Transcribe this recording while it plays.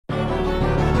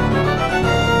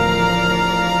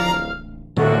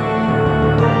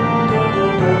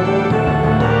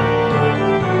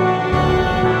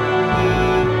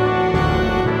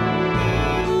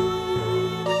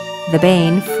the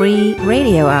Baen Free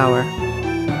Radio Hour.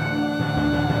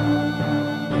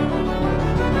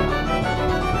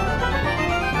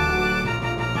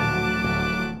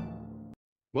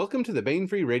 Welcome to the Baen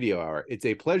Free Radio Hour. It's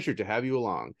a pleasure to have you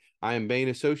along. I am Baen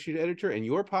Associate Editor and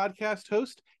your podcast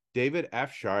host, David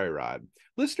Afsharirad.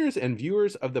 Listeners and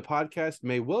viewers of the podcast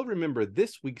may well remember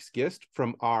this week's guest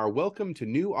from our Welcome to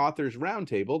New Authors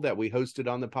Roundtable that we hosted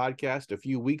on the podcast a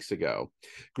few weeks ago.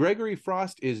 Gregory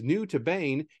Frost is new to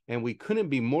Baen, and we couldn't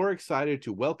be more excited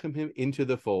to welcome him into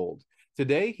the fold.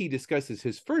 Today, he discusses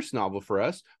his first novel for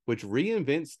us, which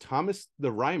reinvents Thomas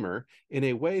the Rhymer in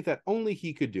a way that only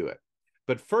he could do it.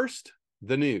 But first,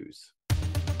 the news.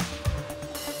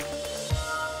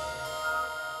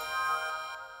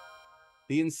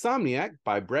 The Insomniac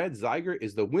by Brad Zeiger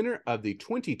is the winner of the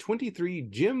 2023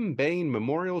 Jim Baen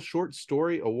Memorial Short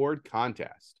Story Award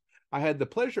contest. I had the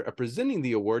pleasure of presenting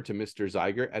the award to Mr.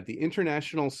 Zeiger at the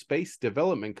International Space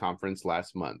Development Conference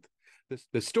last month.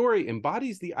 The story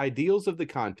embodies the ideals of the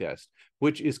contest,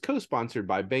 which is co-sponsored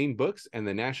by Baen Books and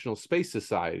the National Space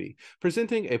Society,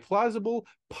 presenting a plausible,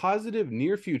 positive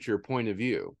near-future point of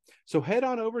view. So head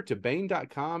on over to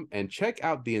Baen.com and check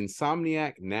out The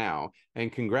Insomniac now.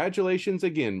 And congratulations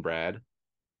again, Brad.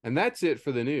 And that's it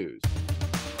for the news.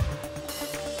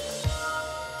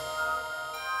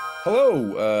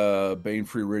 Hello, Baen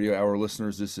Free Radio Hour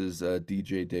listeners. This is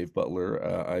DJ Dave Butler.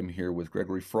 I'm here with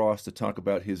Gregory Frost to talk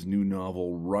about his new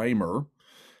novel, Rhymer,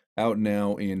 out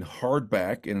now in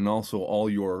hardback and in also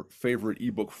all your favorite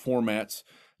ebook formats,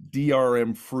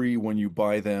 DRM free when you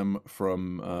buy them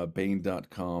from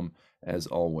Baen.com, as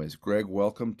always. Greg,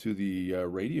 welcome to the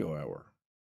Radio Hour.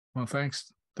 Well,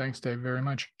 thanks. Thanks, Dave, very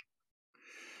much.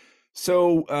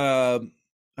 So,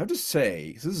 I have to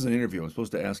say, this is an interview. I'm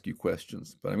supposed to ask you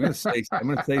questions, but I'm going to say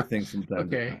things from time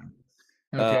to time.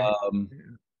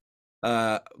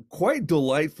 Okay. Quite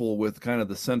delightful with kind of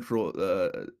the central,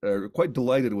 quite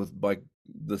delighted with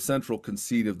the central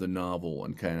conceit of the novel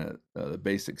and kind of the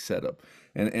basic setup.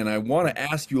 And I want to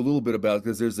ask you a little bit about,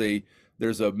 because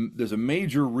there's a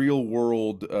major real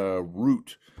world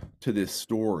root to this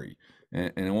story,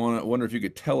 and I wonder if you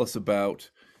could tell us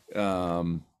about.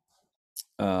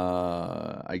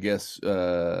 I guess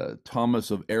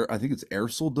Thomas of I think it's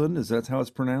Erceldon. Is that how it's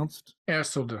pronounced?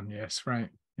 Erceldon, yes, right.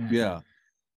 Yeah.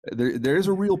 There is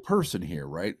a real person here,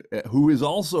 right? Who is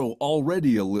also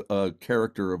already a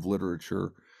character of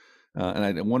literature. And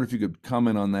I wonder if you could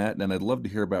comment on that. And I'd love to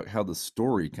hear about how the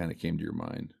story kind of came to your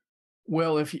mind.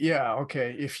 Well, if you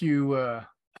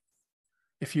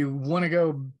want to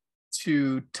go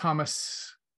to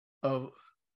Thomas of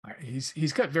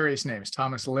he's got various names: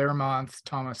 Thomas Learmonth,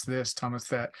 Thomas this, Thomas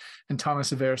that, and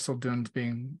Thomas of Erceldund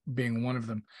being one of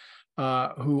them,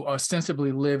 who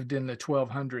ostensibly lived in the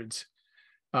 1200s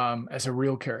as a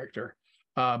real character,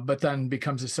 but then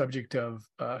becomes a subject of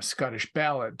Scottish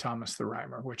ballad, Thomas the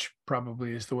Rhymer, which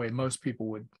probably is the way most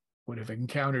people would have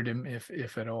encountered him,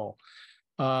 if at all.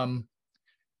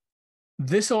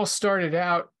 This all started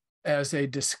out as a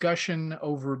discussion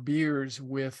over beers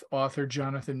with author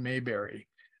Jonathan Mayberry.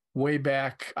 Way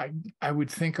back, I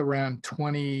would think around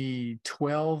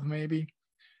 2012, maybe.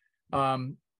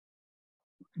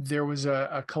 There was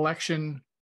a collection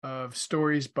of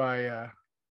stories by, I'm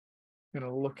going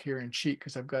to look here and cheat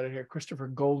because I've got it here. Christopher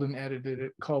Golden edited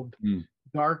it, called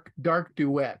Dark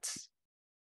Duets.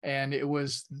 And it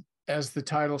was, as the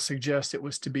title suggests, it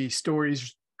was to be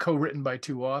stories co-written by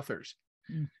two authors.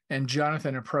 And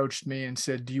Jonathan approached me and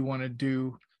said, "Do you want to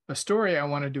do a story? I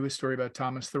want to do a story about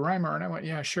Thomas the Rhymer." And I went,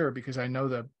 "Yeah, sure," because I know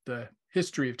the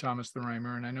history of Thomas the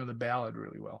Rhymer and I know the ballad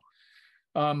really well.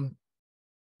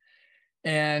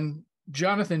 And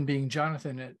Jonathan, being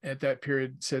Jonathan at that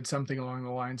period, said something along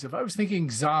the lines of, "I was thinking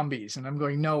zombies." And I'm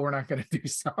going, "No, we're not going to do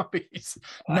zombies."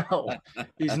 No,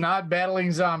 he's not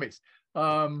battling zombies.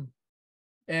 And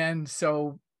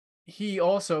so he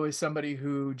also is somebody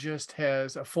who just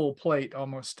has a full plate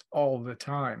almost all the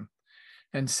time.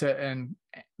 And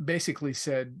basically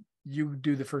said, "You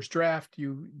do the first draft,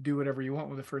 you do whatever you want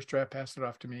with the first draft, pass it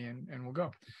off to me, and we'll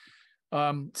go."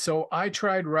 So I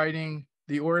tried writing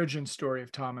the origin story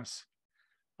of Thomas,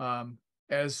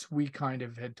 as we kind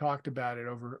of had talked about it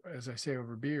over, as I say,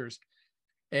 over beers.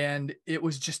 And it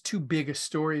was just too big a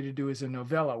story to do as a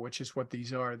novella, which is what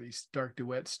these are. These dark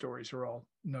duet stories are all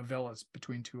novellas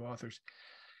between two authors.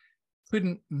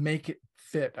 Couldn't make it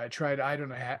fit. I tried, I don't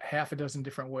know, half a dozen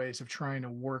different ways of trying to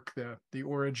work the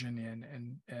origin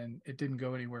in, and it didn't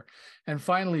go anywhere. And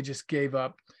finally just gave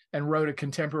up and wrote a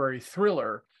contemporary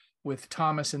thriller with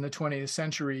Thomas in the 20th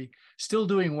century, still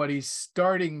doing what he's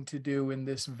starting to do in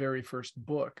this very first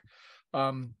book.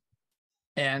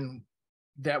 And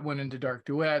that went into dark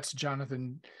duets.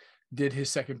 Jonathan did his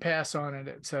second pass on it,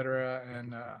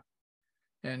 etc.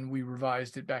 And we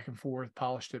revised it back and forth,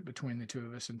 polished it between the two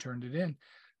of us, and turned it in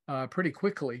pretty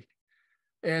quickly.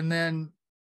 And then,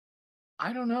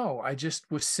 I don't know, I just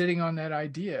was sitting on that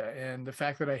idea, and the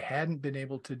fact that I hadn't been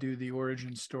able to do the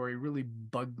origin story really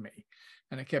bugged me,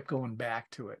 and I kept going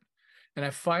back to it. And I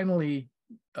finally,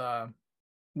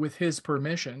 with his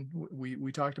permission,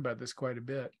 we talked about this quite a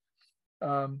bit,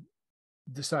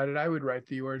 decided I would write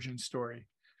the origin story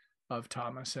of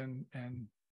Thomas and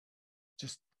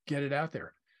just get it out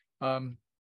there. And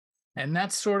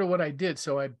that's sort of what I did.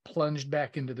 So I plunged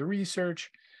back into the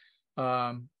research,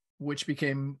 which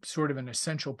became sort of an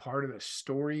essential part of the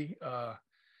story,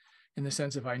 in the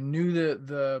sense of I knew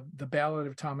the Ballad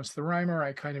of Thomas the Rhymer.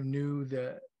 I kind of knew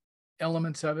the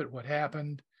elements of it, what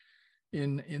happened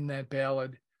in that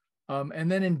ballad.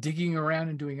 And then in digging around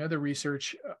and doing other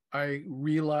research, I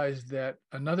realized that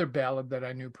another ballad that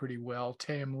I knew pretty well,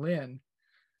 Tam Lin,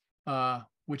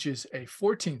 which is a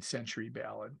 14th century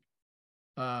ballad,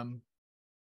 14th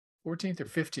or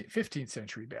 15th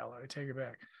century ballad, I take it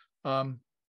back,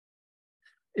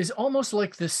 is almost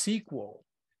like the sequel.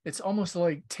 It's almost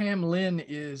like Tam Lin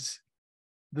is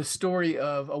the story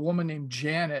of a woman named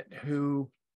Janet who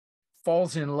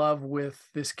falls in love with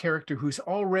this character who's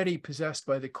already possessed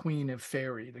by the Queen of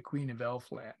Faerie, the Queen of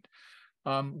Elfland,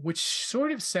 which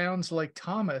sort of sounds like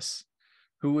Thomas,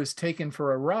 who was taken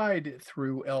for a ride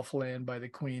through Elfland by the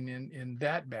Queen in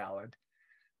that ballad,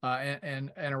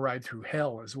 and a ride through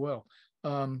hell as well.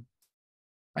 And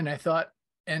I thought,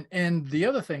 and the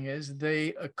other thing is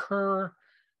they occur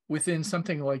within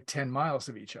something like 10 miles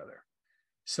of each other.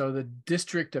 So the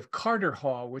district of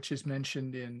Carterhaugh, which is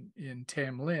mentioned in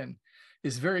Tam Lin,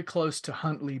 is very close to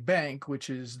Huntley Bank, which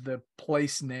is the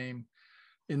place name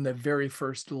in the very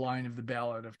first line of the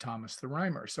Ballad of Thomas the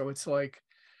Rhymer. So it's like,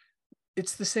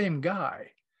 it's the same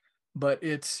guy, but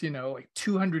it's, like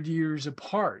 200 years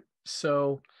apart.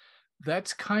 So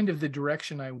that's kind of the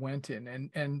direction I went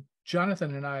in. And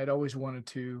Jonathan and I had always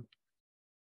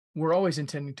we're always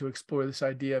intending to explore this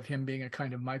idea of him being a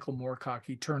kind of Michael Moorcock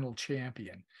eternal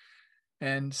champion.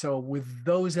 And so with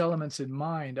those elements in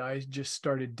mind, I just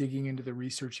started digging into the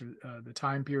research of the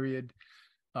time period,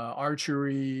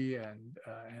 archery and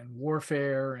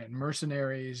warfare and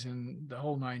mercenaries and the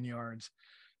whole 9 yards.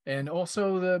 And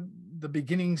also the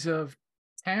beginnings of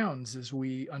towns as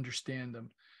we understand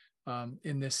them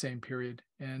in this same period.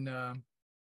 And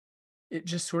it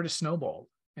just sort of snowballed,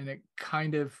 and it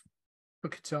kind of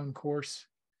took its own course.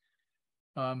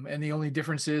 And the only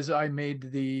difference is I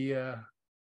made the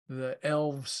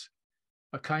elves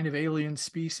a kind of alien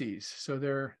species. So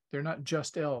they're not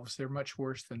just elves, they're much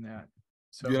worse than that.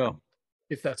 So yeah,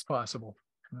 if that's possible.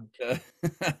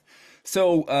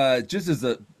 So just as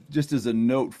a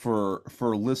note for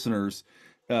listeners,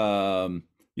 in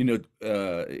the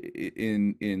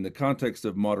context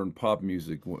of modern pop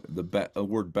music, the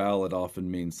word ballad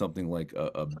often means something like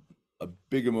a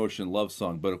big emotion love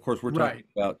song, but of course we're talking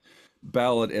about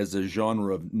ballad as a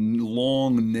genre of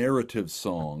long narrative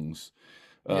songs,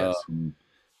 yes.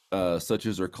 Such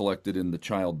as are collected in the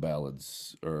child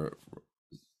ballads.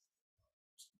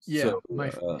 Yeah, so,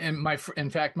 in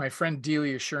fact, my friend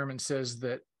Delia Sherman says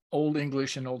that Old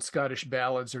English and Old Scottish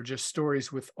ballads are just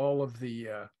stories with all of the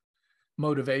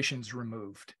motivations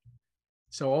removed.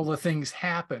 So all the things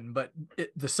happen, but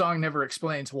the song never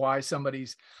explains why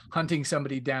somebody's hunting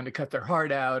somebody down to cut their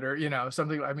heart out, or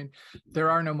something. I mean,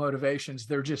 there are no motivations;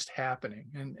 they're just happening,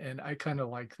 and I kind of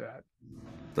like that.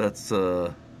 That's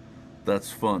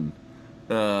fun.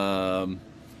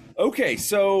 Okay,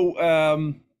 so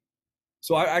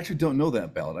I actually don't know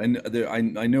that ballad.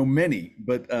 I know many,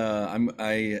 but I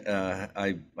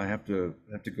have to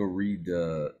go read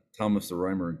Thomas the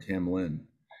Rhymer and Tam Lin.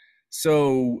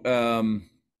 So one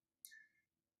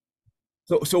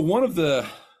of I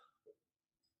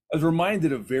was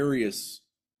reminded of various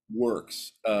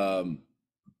works. I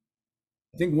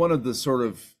think one of the sort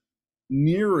of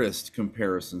nearest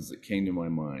comparisons that came to my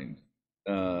mind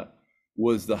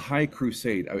was the High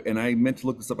Crusade, and I meant to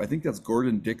look this up. I think that's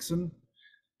Gordon Dixon.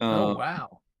 Oh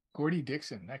wow, Gordy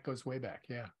Dixon, that goes way back,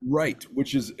 yeah. Right,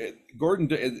 which is Gordon,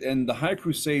 and the High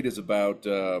Crusade is about.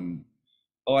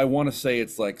 I want to say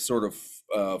it's like sort of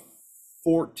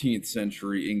 14th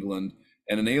century England,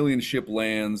 and an alien ship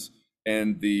lands,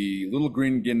 and the little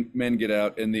green men get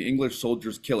out, and the English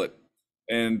soldiers kill it,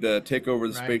 and take over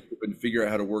the spaceship and figure out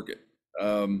how to work it.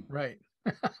 Right.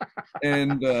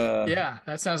 And yeah,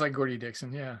 that sounds like Gordy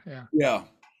Dixon. Yeah.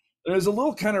 There's a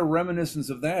little kind of reminiscence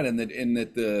of that, in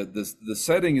that the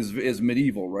setting is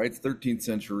medieval, right? It's 13th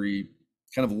century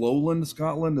kind of lowland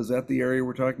Scotland. Is that the area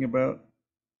we're talking about?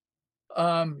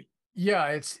 Yeah,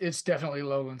 it's definitely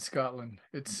lowland Scotland.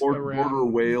 It's Border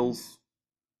around, Wales.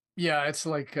 yeah, it's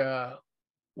like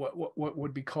what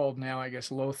would be called now, I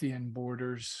guess, Lothian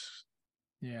borders.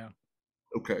 Yeah.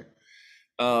 Okay.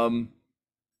 Um,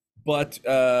 but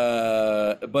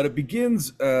it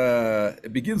begins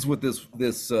with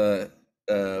this a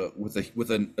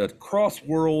cross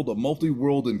world, a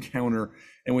multi-world encounter,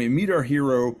 and we meet our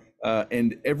hero,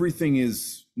 and everything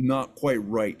is not quite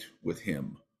right with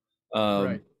him.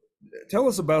 Right. Tell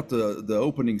us about the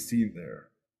opening scene there.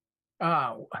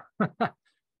 Ah,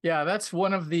 yeah, that's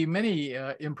one of the many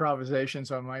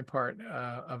improvisations on my part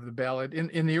of the ballad.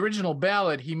 In the original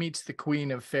ballad, he meets the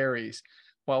Queen of Faeries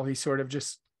while he's sort of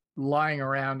just lying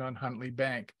around on Huntley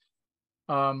Bank.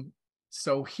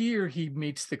 So here he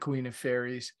meets the Queen of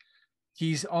Faeries.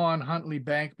 He's on Huntley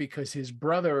Bank because his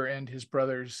brother and his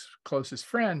brother's closest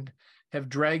friend have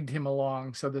dragged him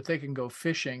along so that they can go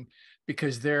fishing,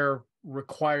 because they're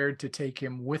required to take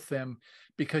him with them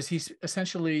because he's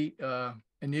essentially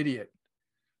an idiot.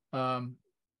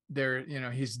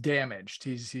 He's damaged.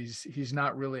 He's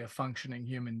not really a functioning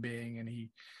human being, and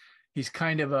he's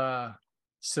kind of a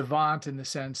savant in the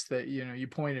sense that, you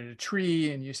point at a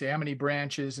tree and you say how many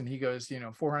branches, and he goes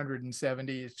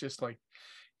 470. It's just like,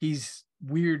 he's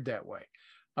weird that way.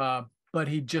 But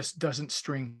he just doesn't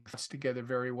string thoughts together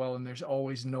very well, and there's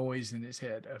always noise in his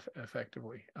head,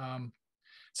 effectively.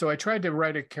 So I tried to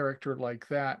write a character like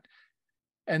that,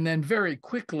 and then very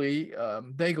quickly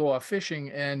they go off fishing,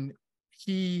 and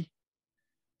he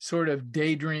sort of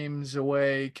daydreams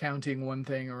away, counting one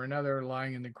thing or another,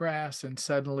 lying in the grass, and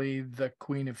suddenly the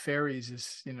Queen of Faeries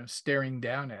is staring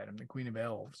down at him, the Queen of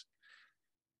Elves,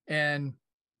 and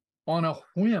on a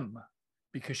whim,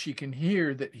 because she can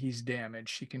hear that he's damaged,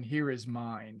 she can hear his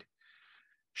mind,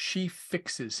 she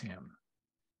fixes him.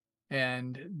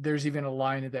 And there's even a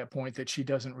line at that point that she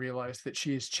doesn't realize that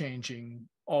she is changing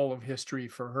all of history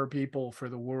for her people, for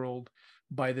the world,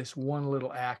 by this one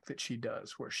little act that she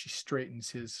does, where she straightens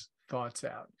his thoughts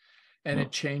out, and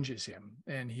it changes him,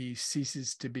 and he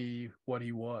ceases to be what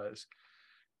he was,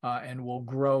 and will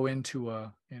grow into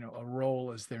a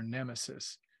role as their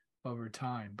nemesis over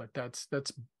time. But that's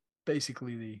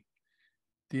basically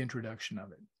the introduction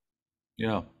of it.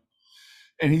 Yeah.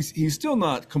 And he's still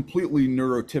not completely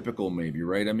neurotypical, maybe,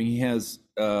 right? I mean, he has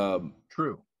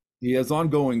True. He has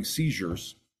ongoing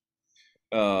seizures,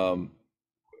 and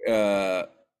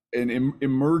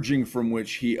emerging from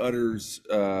which he utters,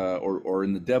 or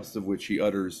in the depths of which he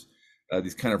utters,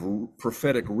 these kind of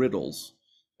prophetic riddles,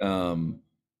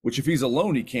 which if he's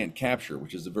alone he can't capture,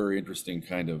 which is a very interesting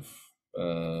kind of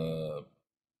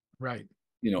right.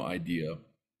 Idea.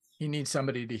 He needs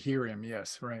somebody to hear him.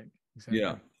 Yes, right. Exactly.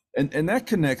 Yeah. And that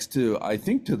connects to, I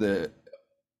think,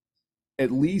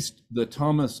 at least the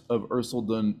Thomas of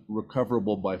Ercildown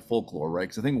recoverable by folklore, right?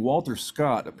 Because I think Walter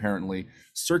Scott, apparently,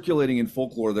 circulating in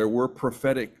folklore, there were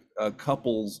prophetic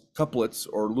couplets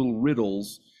or little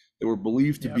riddles that were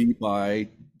believed to be by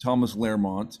Thomas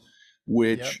Lermont,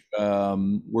 which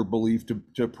were believed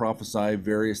to prophesy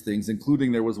various things,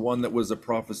 including there was one that was a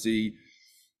prophecy,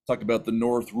 talked about the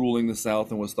North ruling the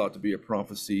South, and was thought to be a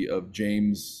prophecy of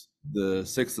James the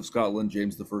Sixth of Scotland,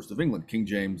 James the First of England, King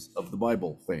James of the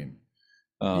Bible fame.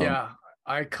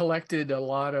 I collected a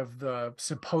lot of the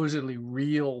supposedly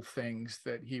real things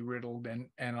that he riddled, and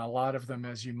a lot of them,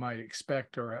 as you might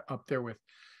expect, are up there with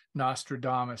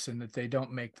Nostradamus, in that they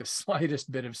don't make the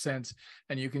slightest bit of sense,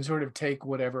 and you can sort of take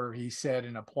whatever he said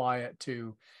and apply it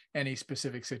to any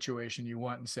specific situation you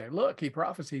want and say, look, he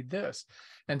prophesied this.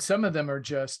 And some of them are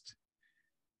just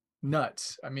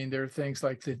nuts. I mean, there are things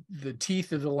like the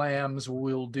teeth of the lambs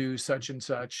will do such and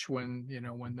such when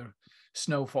the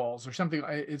snow falls or something.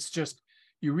 It's just,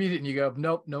 you read it and you go,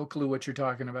 nope, no clue what you're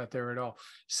talking about there at all.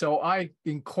 So I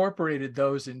incorporated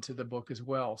those into the book as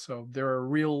well. So there are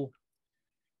real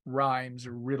rhymes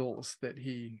or riddles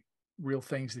real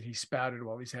things that he spouted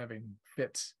while he's having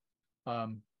fits,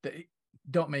 that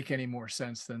don't make any more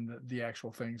sense than the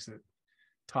actual things that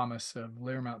Thomas of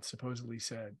Lermont supposedly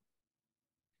said.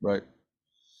 Right.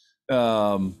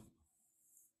 One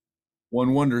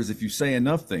wonders, if you say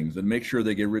enough things and make sure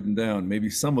they get written down,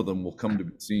 maybe some of them will come to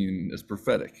be seen as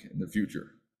prophetic in the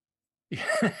future.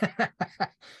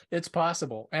 It's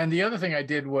possible. And the other thing I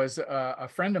did was a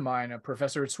friend of mine, a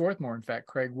professor at Swarthmore, in fact,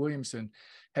 Craig Williamson,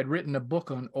 had written a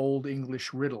book on Old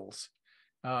English riddles.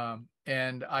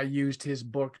 And I used his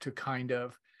book to kind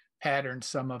of pattern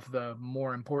some of the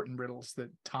more important riddles that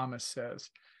Thomas says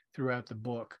throughout the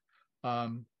book.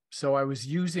 So I was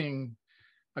using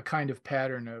a kind of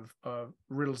pattern of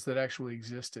riddles that actually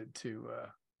existed to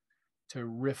to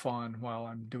riff on while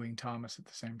I'm doing Thomas at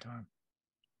the same time.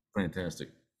 Fantastic.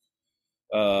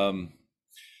 So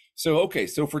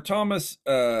for Thomas,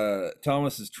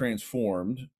 Thomas is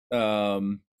transformed.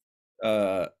 The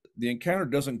encounter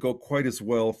doesn't go quite as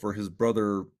well for his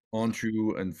brother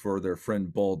Anshu and for their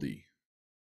friend Baldy.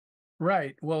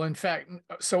 Right. Well, in fact,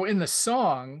 so in the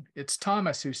song, it's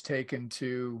Thomas who's taken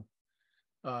to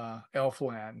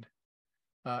Elfland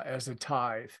as a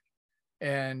tithe.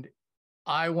 And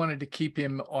I wanted to keep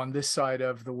him on this side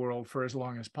of the world for as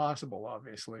long as possible,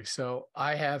 obviously. So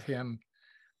I have him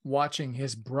watching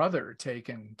his brother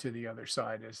taken to the other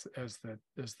side as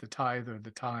the tithe or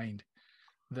the tind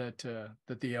that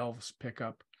the elves pick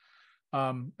up.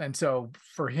 And so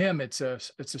for him, it's a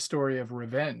story of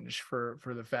revenge for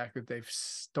the fact that they've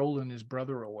stolen his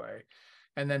brother away,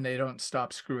 and then they don't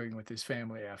stop screwing with his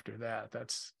family after that.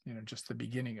 That's, you know, just the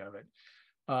beginning of it.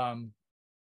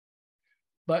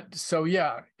 But so,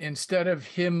 yeah, instead of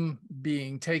him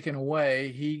being taken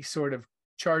away, he sort of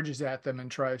charges at them and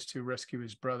tries to rescue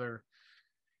his brother.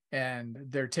 And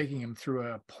they're taking him through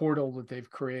a portal that they've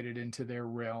created into their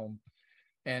realm.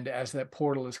 And as that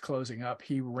portal is closing up,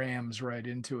 he rams right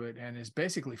into it and is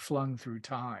basically flung through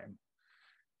time,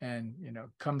 and, you know,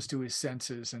 comes to his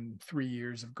senses, and 3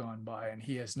 years have gone by and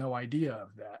he has no idea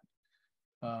of that.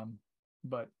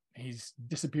 But he's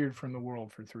disappeared from the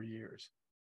world for 3 years.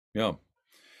 Yeah.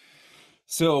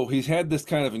 So he's had this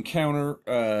kind of encounter.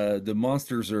 The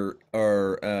monsters are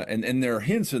and there are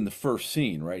hints in the first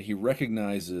scene, right? He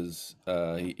recognizes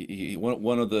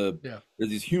one of the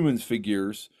there's these humans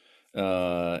figures,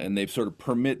 and they sort of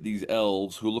permit these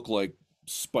elves who look like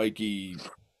spiky,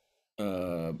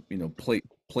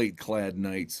 plate clad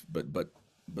knights, but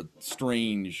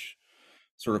strange,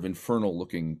 sort of infernal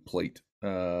looking plate.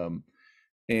 But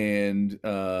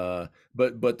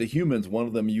the humans, one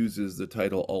of them uses the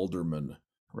title alderman,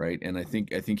 right? And I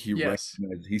think he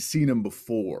recognized, he's seen him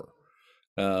before.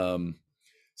 So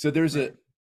there's a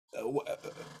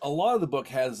lot of the book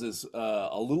has this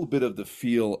a little bit of the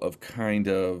feel of kind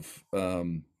of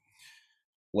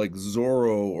like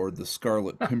Zorro or the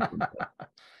Scarlet Pimpernel,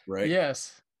 right?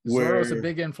 Yes, Zorro's a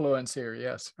big influence here.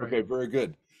 Yes. Right. Okay, very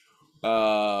good.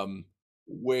 And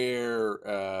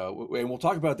we'll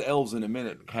talk about the elves in a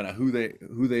minute, kind of who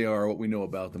they are, what we know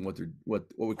about them, what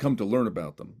we come to learn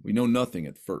about them. We know nothing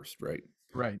at first, right?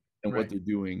 Right. And what they're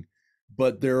doing.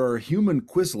 But there are human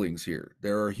quislings here.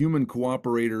 There are human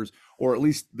cooperators, or at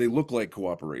least they look like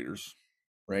cooperators,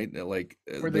 right? Like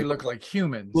they look like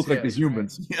humans. Look like the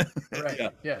humans. Right. Right.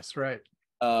 Yeah. Yes. Right.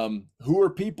 Who are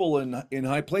people in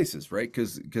high places, right?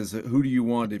 Because who do you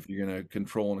want if you're going to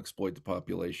control and exploit the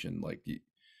population? Like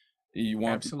you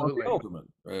want the alderman,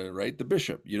 right? The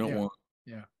bishop. You don't want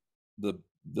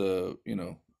the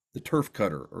turf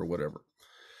cutter or whatever.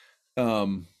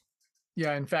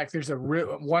 Yeah, in fact, there's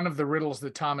one of the riddles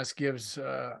that Thomas gives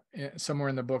somewhere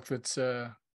in the book that's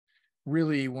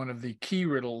really one of the key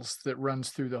riddles that runs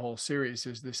through the whole series,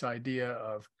 is this idea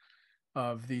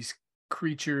of these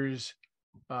creatures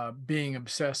being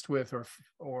obsessed with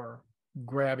or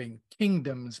grabbing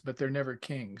kingdoms, but they're never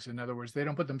kings. In other words, they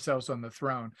don't put themselves on the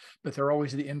throne, but they're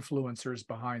always the influencers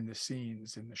behind the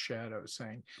scenes in the shadows,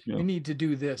 saying, you need to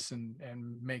do this and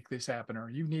make this happen, or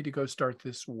you need to go start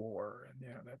this war, and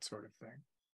that sort of thing.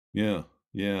 Yeah,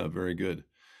 very good.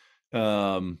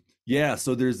 So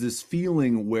there's this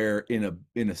feeling where in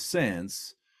a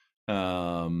sense,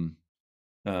 because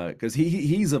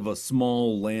he's of a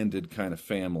small landed kind of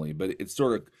family, but it's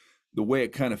sort of the way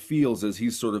it kind of feels is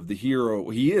he's sort of the hero.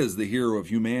 He is the hero of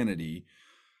humanity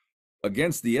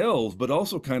against the elves, but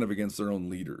also kind of against their own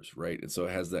leaders, right? And so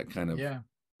it has that kind of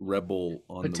rebel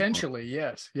on potentially.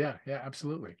 Yes. Yeah,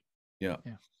 absolutely. Yeah.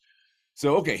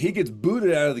 So okay, he gets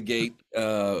booted out of the gate,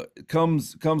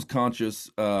 comes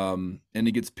conscious, and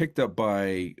he gets picked up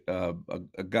by a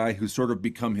guy who's sort of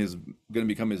going to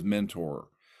become his mentor.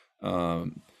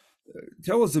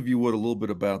 Tell us, if you would, a little bit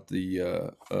about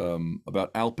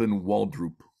about Alpen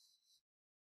Waldrup.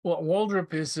 Well,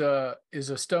 Waldrup is a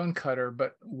stonecutter,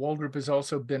 but Waldrup has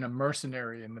also been a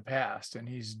mercenary in the past, and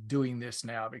he's doing this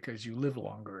now because you live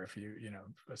longer if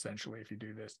essentially if you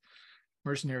do this.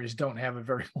 Mercenaries don't have a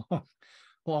very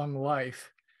long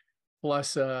life.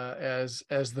 Plus, as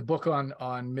the book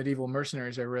on medieval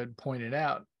mercenaries I read pointed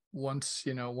out, once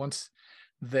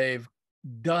they've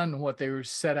done what they were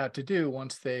set out to do,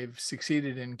 once they've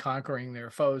succeeded in conquering their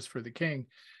foes for the king,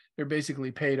 they're basically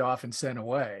paid off and sent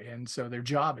away, and so their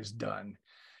job is done,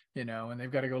 and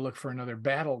they've got to go look for another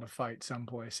battle to fight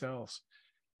someplace else.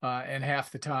 And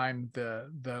half the time,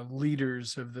 the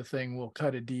leaders of the thing will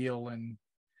cut a deal and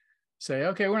say,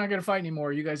 okay, we're not going to fight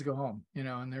anymore. You guys go home,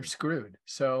 and they're screwed.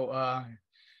 So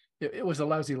it was a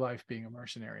lousy life being a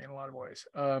mercenary in a lot of ways.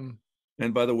 And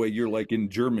by the way, you're like in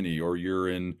Germany, or you're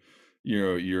in,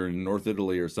 you're in North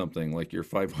Italy or something, like you're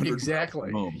 500 miles from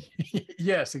Exactly. home.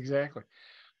 Yes, exactly.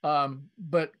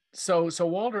 But so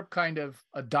Waldrop kind of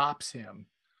adopts him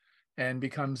and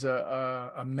becomes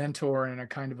a mentor and a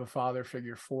kind of a father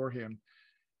figure for him,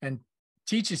 and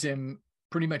teaches him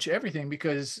pretty much everything,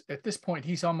 because at this point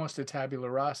he's almost a tabula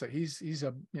rasa. He's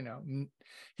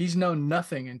known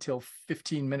nothing until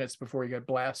 15 minutes before he got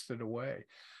blasted away.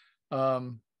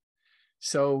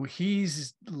 So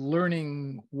he's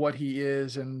learning what he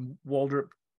is, and Waldrop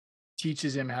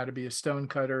teaches him how to be a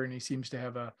stonecutter, and he seems to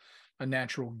have a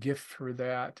natural gift for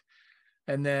that.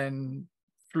 And then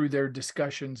through their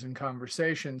discussions and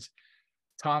conversations,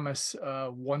 Thomas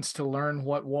wants to learn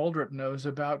what Waldrop knows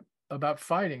about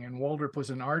fighting, and Waldrop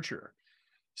was an archer,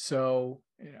 so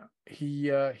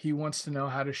he wants to know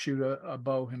how to shoot a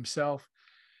bow himself.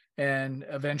 And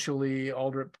eventually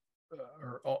Waldrop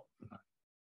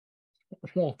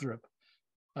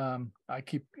I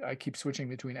keep switching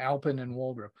between Alpin and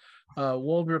Waldrop.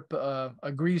 Waldrop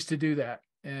agrees to do that,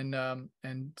 and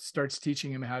starts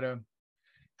teaching him how to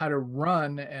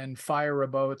run and fire a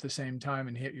bow at the same time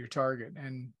and hit your target.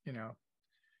 And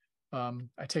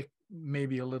I take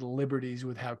maybe a little liberties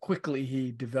with how quickly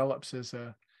he develops as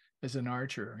an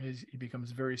archer. He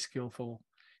becomes very skillful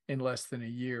in less than a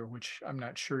year, which I'm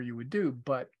not sure you would do,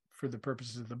 but for the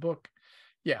purposes of the book,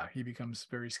 yeah, he becomes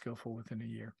very skillful within a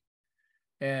year.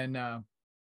 And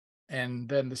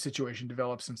then the situation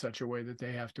develops in such a way that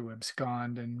they have to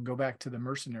abscond and go back to the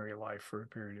mercenary life for a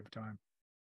period of time.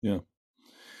 Yeah.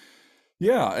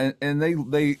 Yeah, and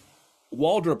they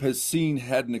Waldrop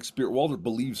had an experience. Waldrop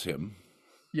believes him.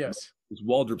 Yes. Because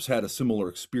Waldrop's had a similar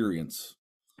experience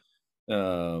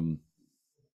down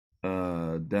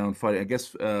fighting. I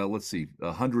guess let's see,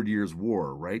 100 Years'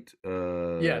 War, right?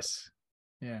 Yes.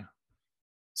 Yeah.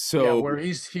 So yeah, where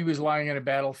he was lying in a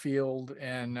battlefield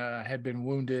and had been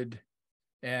wounded,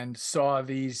 and saw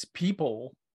these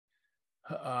people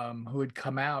who had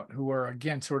come out, who are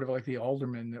again sort of like the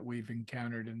aldermen that we've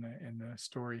encountered in the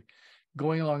story,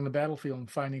 going along the battlefield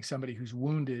and finding somebody who's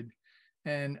wounded,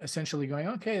 and essentially going,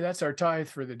 okay, that's our tithe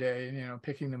for the day, and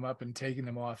picking them up and taking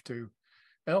them off to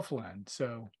Elfland.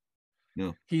 So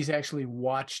yeah, he's actually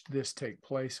watched this take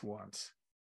place once.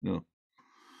 yeah,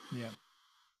 Yeah.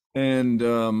 And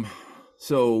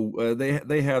so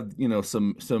they have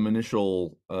some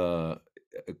initial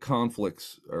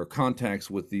conflicts or contacts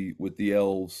with the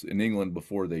elves in England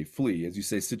before they flee. As you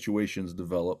say, situations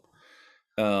develop.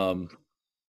 They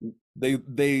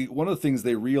one of the things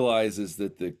they realize is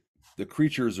that the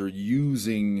creatures are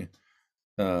using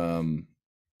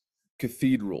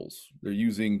cathedrals. They're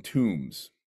using tombs,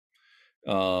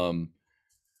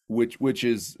 which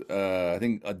is I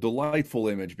think a delightful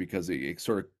image, because it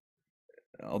sort of,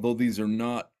 although these are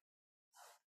not,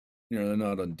 they're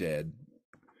not undead,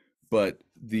 but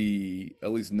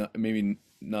at least not, maybe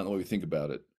not the way we think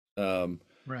about it.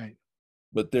 Right.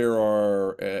 But there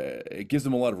are, it gives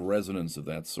them a lot of resonance of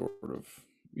that sort of,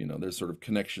 there's sort of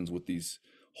connections with these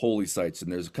holy sites.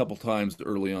 And there's a couple times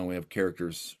early on we have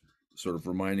characters sort of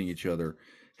reminding each other,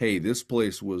 hey, this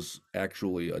place was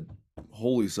actually a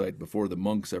holy site before the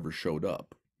monks ever showed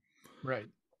up. Right.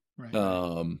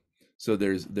 So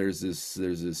there's this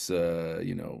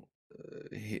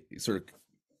sort of,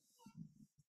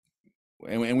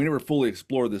 and we never fully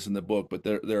explore this in the book, but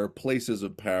there are places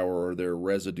of power, or there are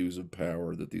residues of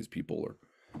power that these people are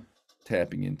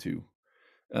tapping into.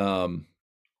 One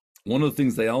of the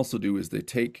things they also do is they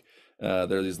take,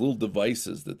 there are these little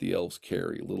devices that the elves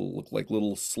carry, look like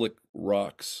little slick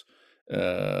rocks,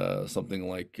 something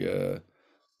like,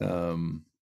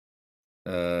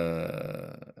 I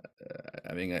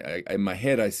mean, in my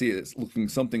head, I see it's looking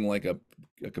something like a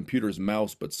computer's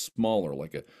mouse, but smaller,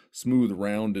 like a smooth,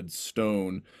 rounded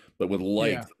stone, but with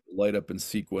light up in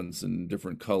sequence and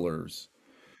different colors.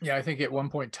 Yeah, I think at one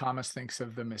point Thomas thinks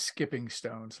of them as skipping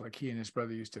stones, like he and his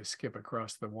brother used to skip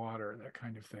across the water, that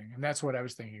kind of thing. And that's what I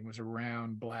was thinking, was a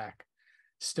round black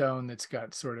stone that's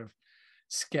got sort of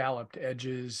scalloped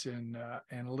edges and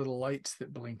little lights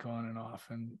that blink on and off,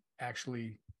 and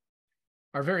actually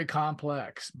are very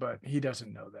complex, but he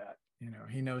doesn't know that.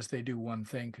 He knows they do one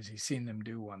thing because he's seen them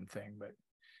do one thing, but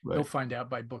he'll find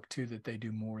out by book 2 that they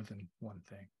do more than one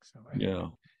thing. So anyway, yeah,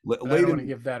 I don't want to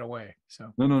give that away.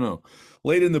 So no.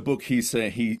 Late in the book, he's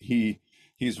saying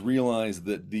he's realized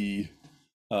that the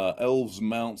elves'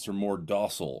 mounts are more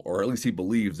docile, or at least he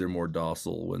believes they're more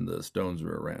docile when the stones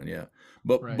are around. Yeah,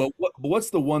 but Right. what's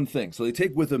the one thing? So they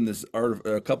take with them this art of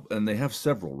a couple, and they have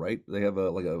several, right? They have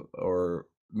or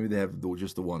maybe they have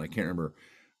just the one. I can't remember.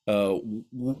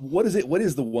 What is it? What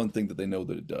is the one thing that they know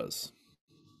that it does?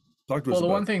 Talk to us Well, the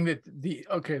about one thing that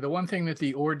the one thing that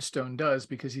the Ord Stone does,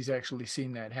 because he's actually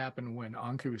seen that happen when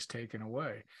Anku is taken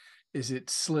away, is it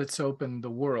slits open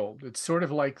the world. It's sort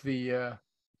of like the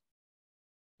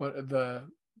what the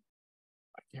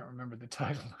I can't remember the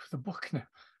title of the book now.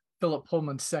 Philip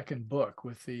Pullman's second book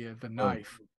with the Oh,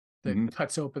 knife that hmm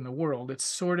cuts open the world. It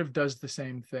sort of does the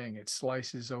same thing. It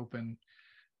slices open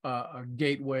a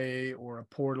gateway or a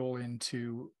portal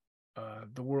into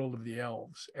the world of the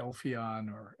elves,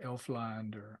 Elfion or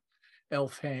Elfland or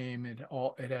Elfheim.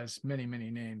 It has many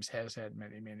names. Has had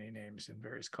many names in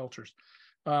various cultures.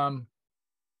 Um,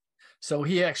 so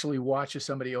he actually watches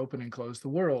somebody open and close the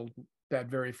world that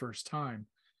very first time.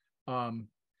 Um,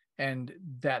 and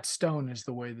that stone is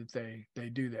the way that they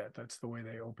do that. That's the way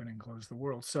they open and close the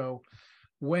world. So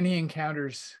when he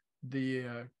encounters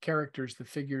the characters, the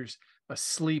figures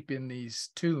asleep in these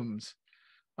tombs,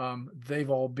 they've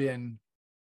all been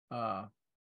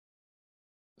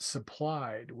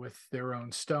supplied with their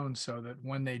own stones, so that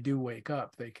when they do wake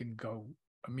up, they can go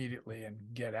immediately and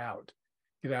get out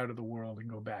of the world and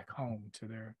go back home to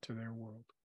their world.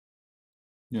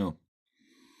 yeah,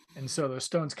 And so those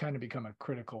stones kind of become a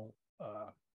critical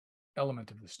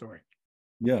element of the story.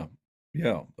 yeah,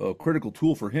 yeah. A critical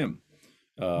tool for him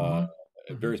uh, Mm-hmm. at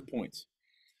Mm-hmm. various points.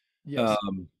 Yes.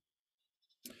 Um,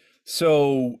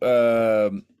 So,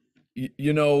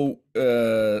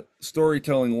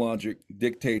 storytelling logic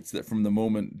dictates that from the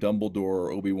moment Dumbledore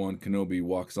or Obi-Wan Kenobi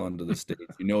walks onto the stage,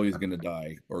 you know he's going to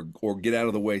die or get out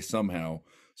of the way somehow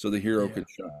so the hero Yeah. can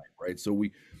shine, right? So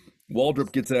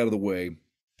Waldrop gets out of the way,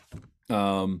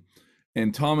 um,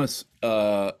 and Thomas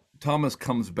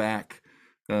comes back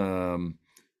comes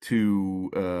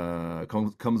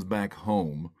back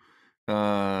home,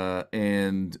 uh,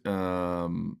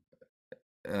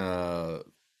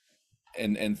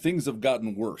 and things have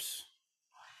gotten worse,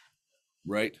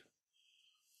 right?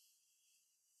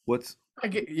 What's I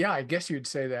guess you'd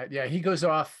say that. Yeah, he goes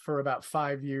off for about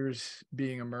 5 years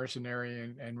being a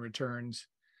mercenary and returns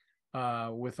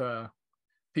with a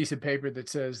piece of paper that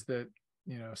says that,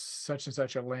 such and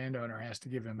such a landowner has to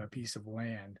give him a piece of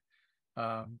land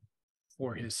um,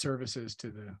 for his services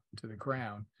to the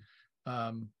crown.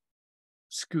 Um,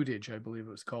 Scutage, I believe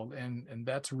it was called, and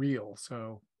that's real.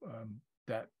 So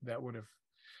that would have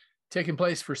taken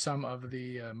place for some of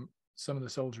the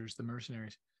soldiers, the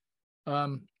mercenaries.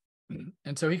 Um,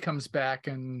 and so he comes back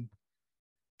and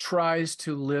tries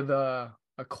to live a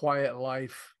quiet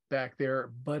life back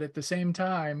there, but at the same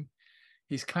time,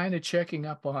 he's kind of checking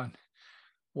up on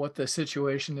what the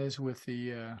situation is with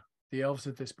the elves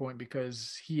at this point,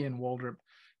 because he and Waldrop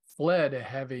fled,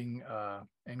 having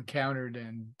encountered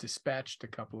and dispatched a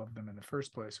couple of them in the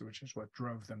first place, which is what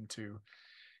drove them to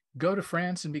go to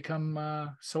France and become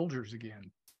soldiers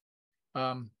again.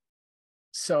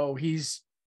 So he's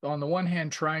on the one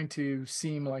hand trying to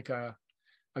seem like a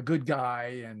good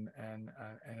guy and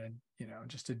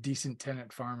just a decent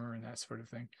tenant farmer and that sort of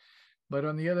thing, but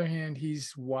on the other hand,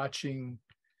 he's watching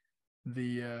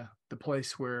the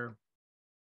place where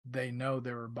they know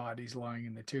there are bodies lying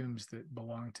in the tombs that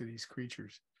belong to these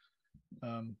creatures.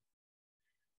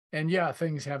 And yeah,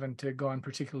 things haven't gone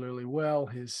particularly well.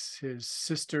 His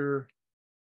sister,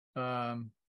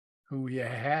 who he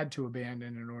had to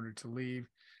abandon in order to leave,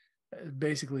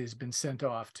 basically has been sent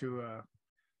off to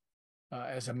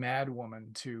as a mad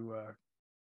woman to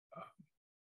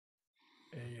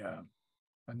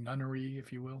a nunnery,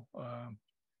 if you will.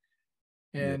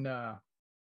 yeah, And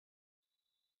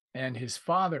and his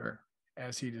father,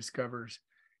 as he discovers,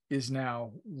 is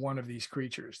now one of these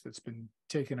creatures that's been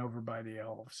taken over by the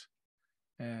elves.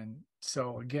 And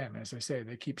so again, as I say,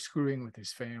 they keep screwing with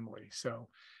his family. So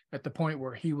at the point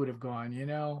where he would have gone,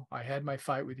 I had my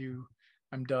fight with you,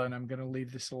 I'm done, I'm going to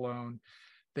leave this alone,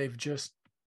 they've just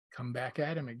come back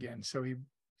at him again. So he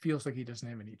feels like he doesn't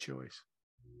have any choice.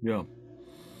 yeah.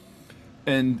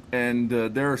 And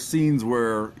there are scenes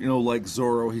where like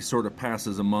Zorro, he sort of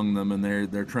passes among them, and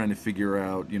they're trying to figure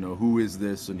out who is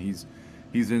this, and he's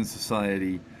in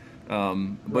society,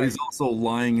 but he's Right. also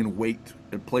lying in wait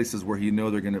at places where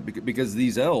they're gonna, because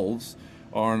these elves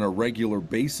are on a regular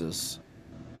basis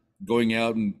going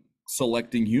out and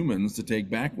selecting humans to take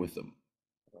back with them.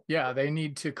 Yeah, they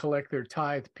need to collect their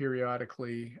tithe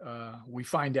periodically. We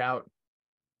find out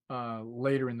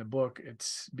later in the book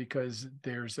it's because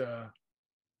there's a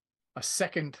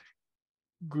second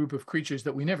group of creatures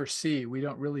that we never see. We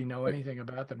don't really know anything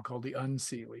about them, called the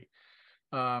unseelie.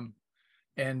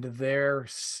 And they're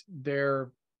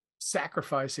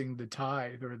sacrificing the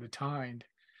tithe or the tinde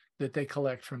that they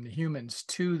collect from the humans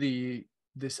to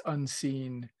this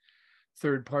unseen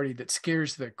third party that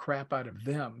scares the crap out of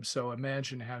them. So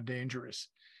imagine how dangerous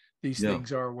these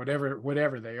things are,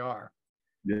 whatever they are.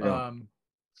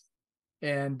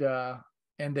 And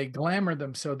they glamour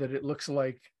them so that it looks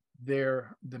like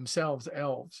they're themselves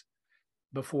elves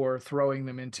before throwing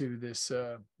them into this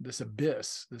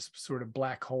abyss, this sort of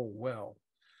black hole well,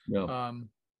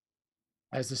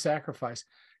 as a sacrifice.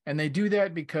 And they do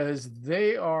that because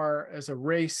they are, as a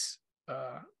race,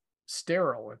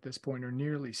 sterile at this point, or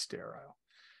nearly sterile.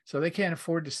 So they can't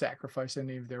afford to sacrifice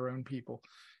any of their own people.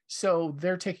 So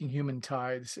they're taking human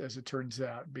tithes, as it turns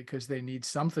out, because they need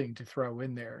something to throw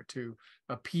in there to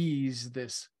appease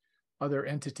this other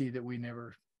entity that we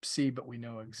never see, but we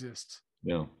know exists.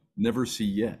 Yeah. Never see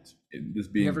yet. This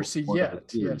being never see yet.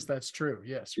 Yes, that's true.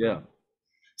 Yes. Yeah. Right.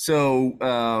 So,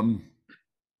 and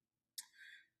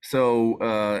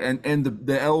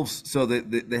the elves, so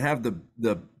they have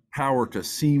the power to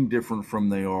seem different from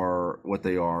what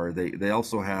they are. They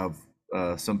also have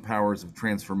some powers of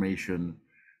transformation.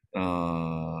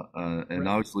 And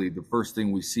obviously the first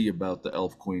thing we see about the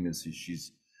elf queen is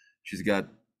she's got,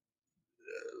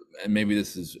 and maybe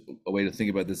this is a way to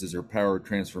think about this, is her power of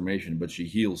transformation, but she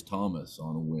heals Thomas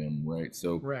on a whim, right?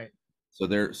 So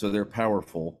they're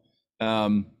powerful.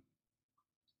 Thomas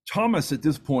at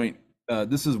this point,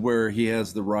 this is where he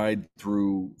has the ride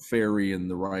through fairy and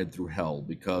the ride through hell,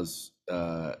 because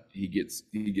he gets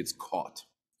caught.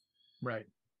 Right.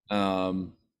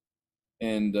 So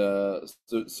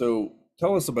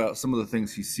tell us about some of the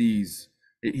things he sees.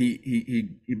 He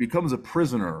becomes a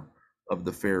prisoner of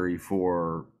the fairy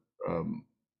for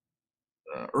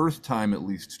Earth time, at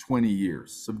least 20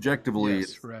 years. Subjectively,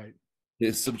 yes, right.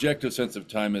 His subjective sense of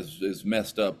time is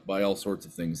messed up by all sorts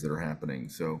of things that are happening.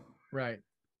 So right.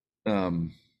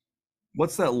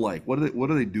 What's that like? What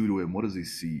do they do to him? What does he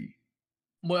see?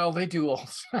 Well, they do all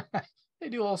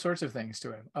sorts of things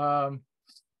to him.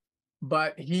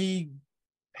 But he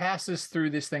passes through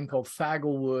this thing called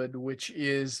Thaglewood, which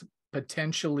is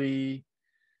potentially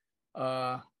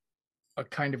a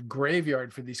kind of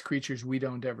graveyard for these creatures we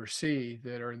don't ever see,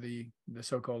 that are the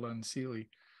so-called unseelie.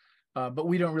 But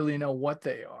we don't really know what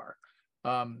they are.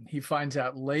 He finds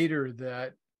out later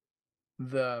that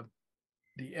the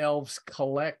elves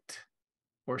collect,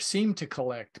 or seem to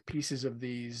collect, pieces of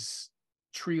these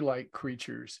tree-like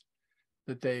creatures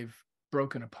that they've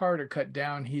broken apart or cut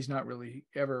down. He's not really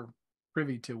ever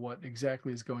privy to what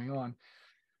exactly is going on,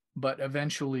 but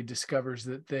eventually discovers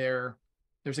that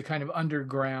there's a kind of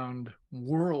underground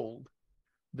world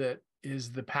that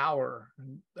is the power,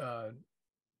 the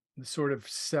sort of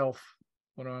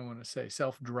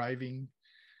self-driving,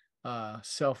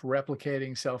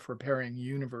 self-replicating, self-repairing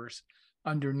universe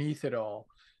underneath it all.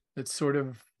 That's sort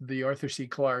of the Arthur C.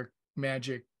 Clarke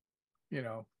magic,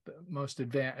 the most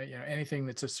advanced, anything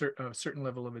that's a certain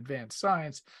level of advanced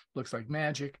science looks like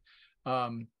magic.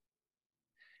 In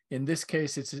this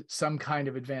case, it's some kind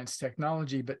of advanced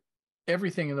technology, but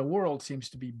everything in the world seems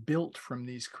to be built from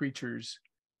these creatures,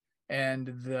 and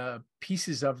the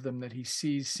pieces of them that he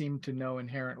sees seem to know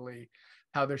inherently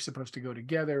how they're supposed to go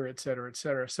together, et cetera, et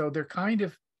cetera. So they're kind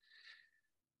of,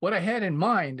 what I had in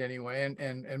mind anyway,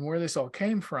 and where this all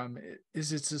came from,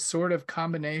 is it's a sort of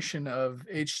combination of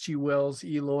H.G. Wells,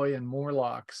 Eloy, and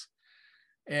Morlocks,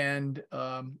 and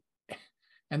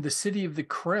the city of the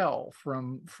Krell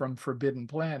from Forbidden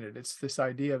Planet. It's this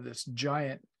idea of this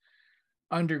giant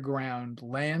underground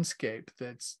landscape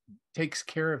that takes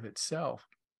care of itself,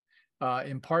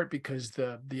 in part because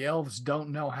the elves don't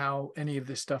know how any of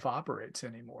this stuff operates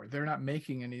anymore. They're not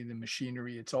making any of the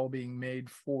machinery. It's all being made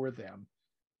for them.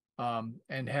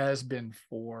 And has been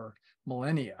for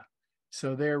millennia.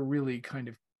 So they're really kind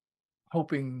of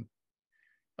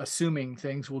assuming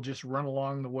things will just run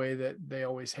along the way that they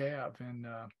always have. And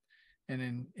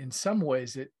in some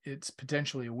ways, it's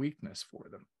potentially a weakness for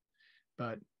them.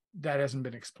 But that hasn't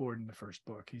been explored in the first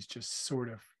book. He's just sort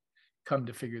of come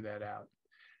to figure that out,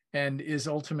 and is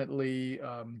ultimately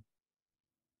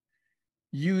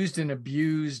used and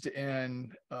abused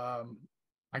and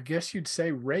I guess you'd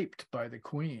say raped by the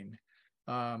queen.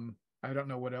 I don't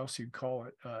know what else you'd call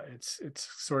it. It's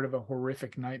sort of a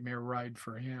horrific nightmare ride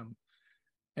for him.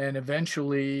 And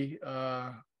eventually,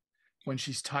 when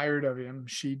she's tired of him,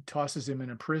 she tosses him in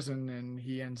a prison, and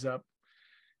he ends up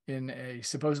in a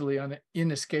supposedly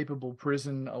inescapable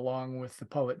prison along with the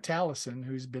poet Taliesin,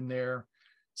 who's been there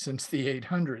since the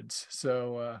 800s.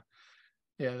 So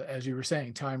as you were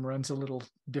saying, time runs a little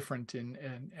different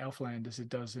in Elfland as it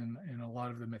does in a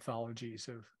lot of the mythologies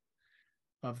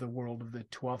of the world of the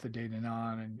 12th of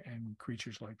Danann and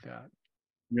creatures like that.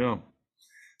 Yeah.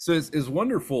 So it's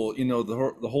wonderful, you know,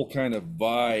 the whole kind of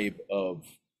vibe of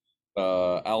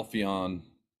Alpheon,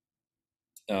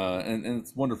 and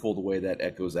it's wonderful the way that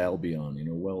echoes Albion. You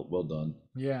know, well done.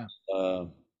 Yeah. Uh,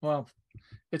 Well,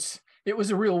 it was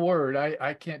a real word.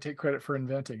 I can't take credit for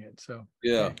inventing it. So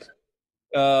yeah. thanks.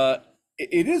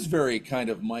 It is very kind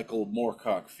of Michael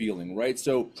Moorcock feeling, right?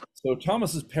 So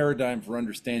Thomas's paradigm for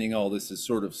understanding all this is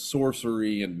sort of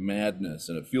sorcery and madness,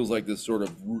 and it feels like this sort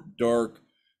of dark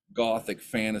gothic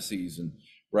fantasies, and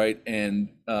right. And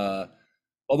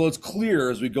although it's clear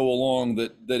as we go along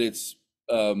that it's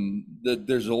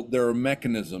that there are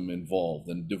mechanism involved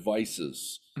and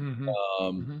devices. Mm-hmm.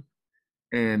 Mm-hmm.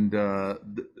 And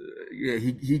yeah,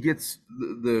 he gets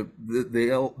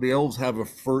the elves have a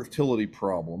fertility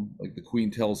problem. Like the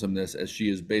queen tells him this as she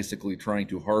is basically trying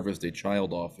to harvest a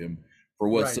child off him for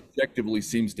what subjectively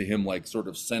seems to him like sort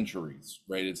of centuries,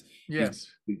 right? It's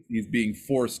he's being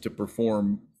forced to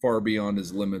perform far beyond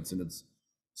his limits, and it's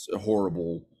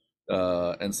horrible.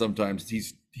 And sometimes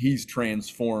he's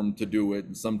transformed to do it,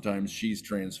 and sometimes she's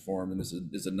transformed, and this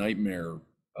is a nightmare.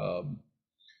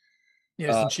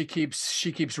 Yes, and she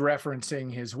keeps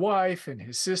referencing his wife and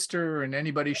his sister and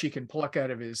anybody she can pluck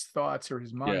out of his thoughts or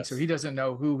his mind. Yes. So he doesn't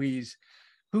know who he's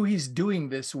doing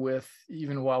this with,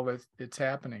 even while it's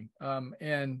happening.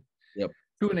 And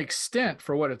to an extent,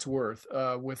 for what it's worth,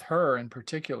 with her in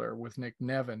particular, with Nick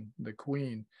Nevin, the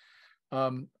queen,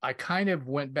 I kind of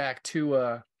went back to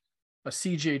a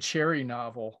C.J. Cherryh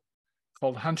novel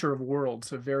called Hunter of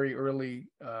Worlds, a very early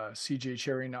C.J.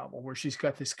 Cherryh novel, where she's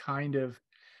got this kind of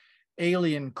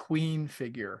alien queen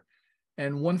figure.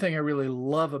 And one thing I really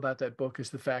love about that book is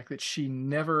the fact that she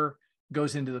never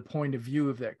goes into the point of view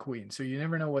of that queen. So you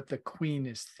never know what the queen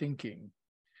is thinking,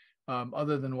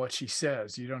 other than what she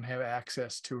says. You don't have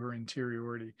access to her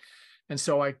interiority. And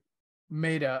so I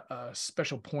made a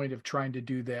special point of trying to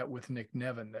do that with Nick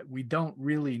Nevin, that we don't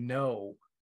really know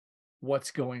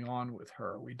what's going on with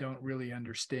her. We don't really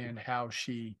understand how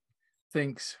she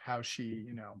thinks, how she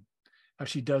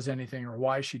does anything, or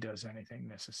why she does anything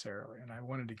necessarily. And I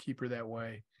wanted to keep her that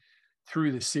way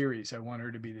through the series. I want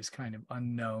her to be this kind of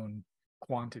unknown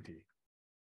quantity.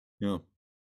 Yeah.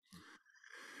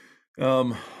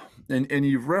 And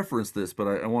you've referenced this, but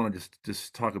I want to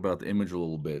just talk about the image a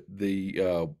little bit.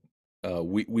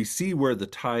 We see where the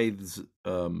tithes,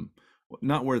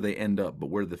 not where they end up, but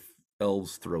where the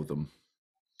elves throw them.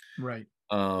 Right.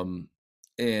 And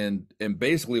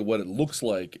basically what it looks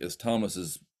like is Thomas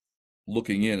is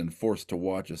looking in and forced to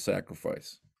watch a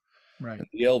sacrifice. Right. And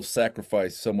the elves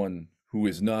sacrifice someone who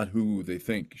is not who they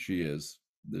think she is.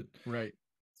 That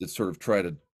sort of try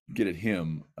to get at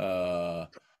him.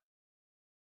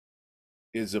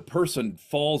 Is a person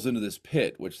falls into this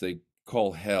pit, which they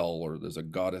call hell, or there's a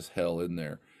goddess hell in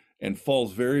there, and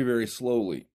falls very, very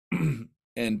slowly,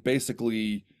 and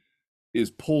basically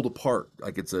is pulled apart.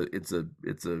 Like it's a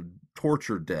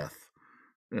torture death.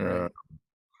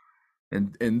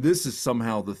 And this is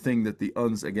somehow the thing that the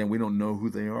again, we don't know who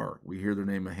they are. We hear their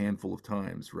name a handful of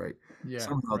times, right? Yeah.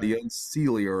 Somehow the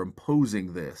Unseelie are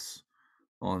imposing this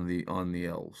on the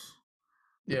elves.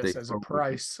 Yes, as a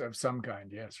price of some kind.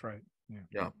 Yes, right.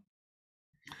 Yeah.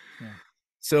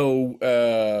 So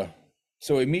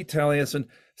we meet Taliesin.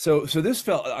 So this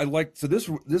felt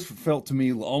this felt to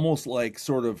me almost like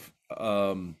sort of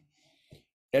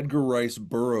Edgar Rice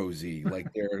Burroughs-y, like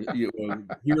they're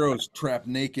heroes trapped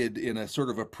naked in a sort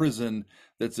of a prison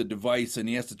that's a device, and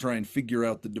he has to try and figure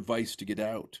out the device to get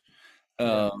out.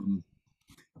 And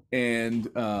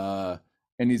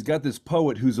he's got this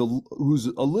poet who's a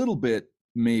little bit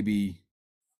maybe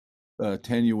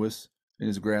tenuous in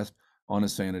his grasp on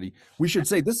his sanity. We should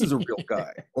say this is a real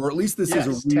guy, or at least this is a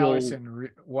real.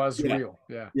 Taliesin was real.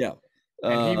 Yeah. Yeah.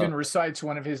 And he even recites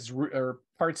one of his or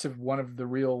parts of one of the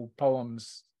real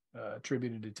poems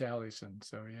attributed to Taliesin.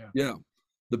 So yeah.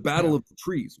 The Battle of the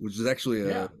Trees, which is actually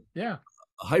a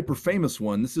hyper famous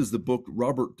one. This is the book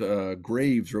Robert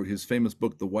Graves wrote, his famous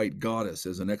book The White Goddess,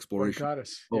 as an exploration. White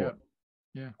Goddess. Poem.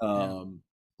 Yeah.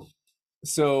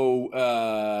 So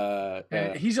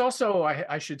and he's also,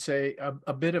 I should say,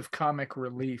 a bit of comic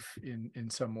relief in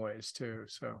some ways too.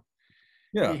 So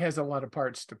he has a lot of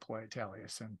parts to play,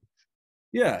 Taliesin.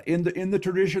 Yeah, in the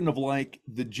tradition of like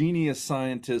the genius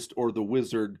scientist or the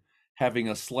wizard having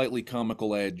a slightly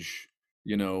comical edge,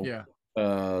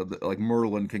 like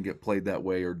Merlin can get played that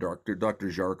way, or Dr.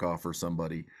 Zharkov or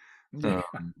somebody.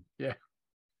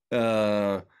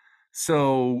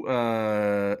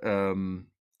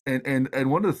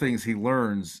 and one of the things he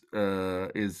learns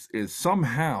is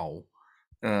somehow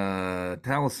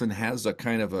Taliesin has a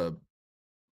kind of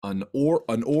an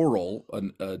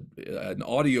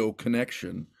audio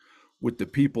connection with the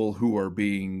people who are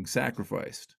being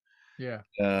sacrificed. Yeah.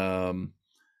 For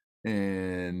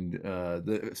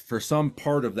some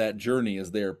part of that journey,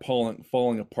 as they're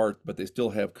falling apart, but they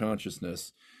still have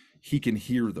consciousness, he can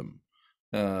hear them,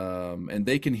 and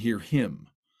they can hear him.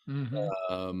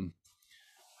 Mm-hmm.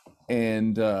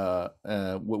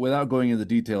 Without going into the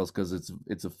details, because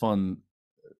it's a fun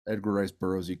Edgar Rice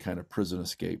Burroughs-y kind of prison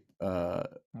escape,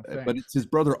 but it's his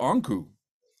brother Anku,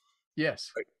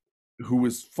 yes, who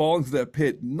is falling to that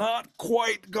pit, not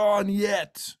quite gone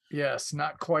yet. Yes,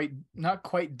 not quite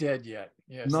dead yet.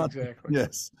 Yes, exactly.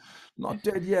 Yes, not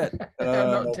dead yet.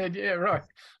 Not dead yet. Right.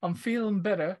 I'm feeling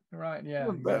better. Right.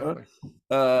 Yeah. Exactly.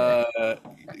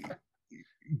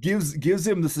 Gives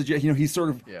him the suggestion. He's sort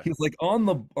of he's like on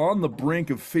the brink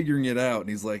of figuring it out, and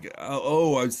he's like,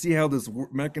 oh, I see how this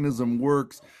mechanism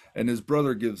works. And his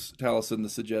brother gives Taliesin the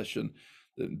suggestion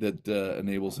that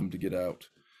enables him to get out.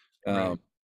 Right.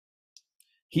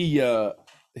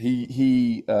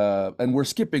 And we're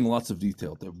skipping lots of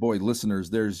detail there. Boy, listeners,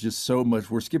 there's just so much.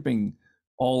 We're skipping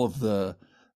all of the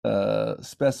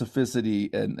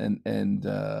specificity, and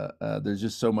there's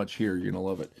just so much here. You're gonna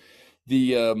love it.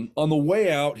 On the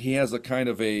way out, he has a kind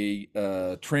of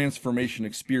a transformation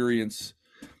experience.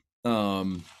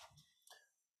 Because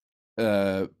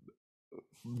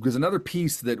another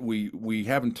piece that we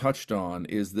haven't touched on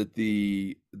is that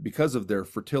because of their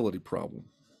fertility problem,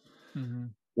 mm-hmm.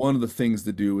 one of the things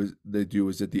they do is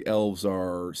that the elves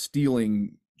are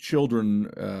stealing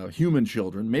children, human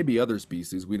children, maybe other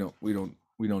species, we don't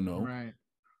know, right,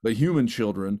 but human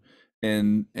children,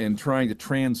 and trying to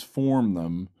transform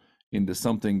them into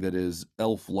something that is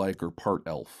elf-like or part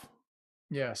elf.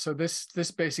 Yeah, so this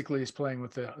basically is playing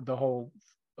with the whole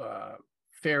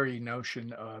fairy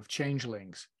notion of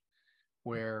changelings,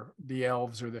 where the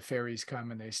elves or the fairies come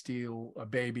and they steal a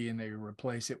baby and they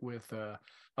replace it with a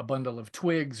bundle of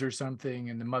twigs or something,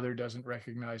 and the mother doesn't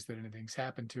recognize that anything's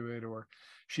happened to it, or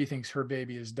she thinks her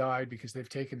baby has died because they've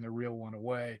taken the real one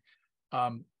away.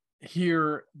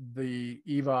 Here, the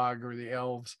Yvag or the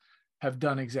elves have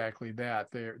done exactly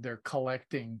that. They're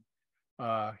collecting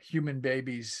human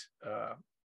babies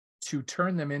to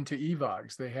turn them into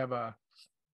Yvags. They have a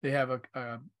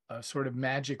sort of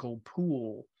magical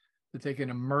pool that they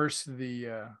can immerse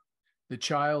the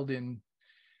child in,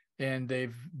 and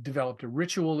they've developed a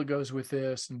ritual that goes with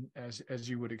this, and as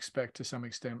you would expect to some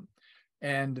extent,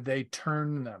 and they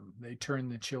turn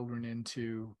the children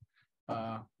into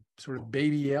sort of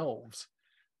baby elves.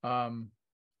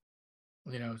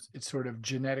 It sort of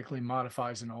genetically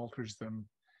modifies and alters them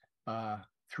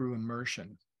through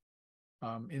immersion,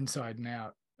 inside and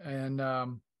out. And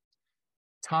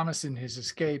Thomas, in his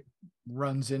escape,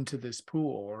 runs into this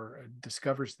pool, or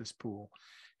discovers this pool,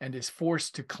 and is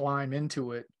forced to climb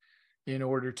into it in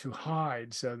order to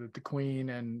hide, so that the queen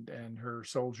and her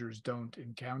soldiers don't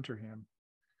encounter him.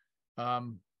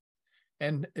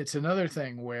 And it's another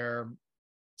thing where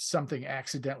something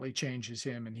accidentally changes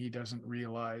him, and he doesn't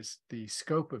realize the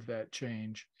scope of that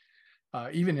change.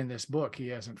 Even in this book, he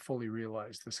hasn't fully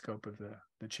realized the scope of the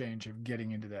change of getting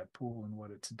into that pool and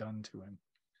what it's done to him.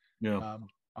 Yeah.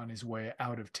 On his way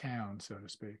out of town, so to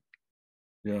speak.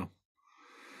 Yeah.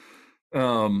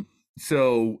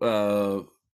 So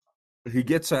he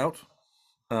gets out.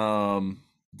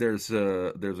 There's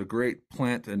a great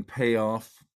plant and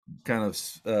payoff, kind of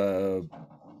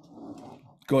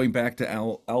going back to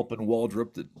Alp and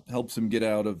Waldrop, that helps him get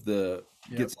out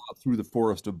gets out through the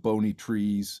forest of bony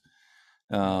trees.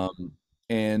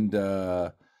 And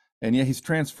yeah, he's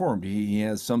transformed. He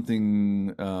has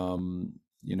something,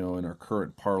 in our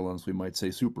current parlance, we might say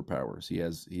superpowers.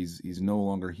 He's no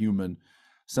longer human.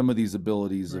 Some of these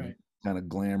abilities of kind of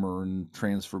glamour and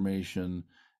transformation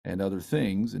and other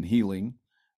things and healing,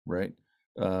 right?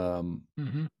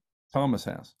 Thomas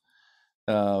has.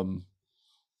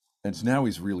 And so now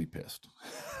he's really pissed.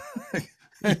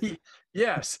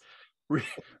 Yes.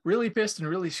 Really pissed and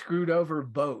really screwed over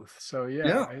both. So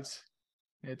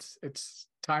it's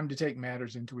time to take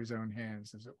matters into his own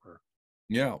hands, as it were.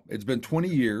 Yeah, it's been 20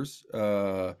 years.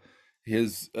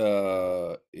 His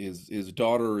daughter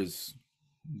is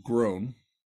grown.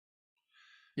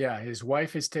 Yeah, his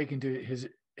wife is taken to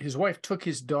his wife took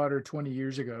his daughter 20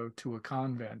 years ago to a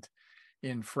convent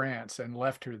in France and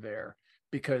left her there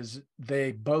because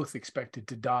they both expected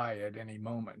to die at any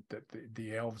moment, that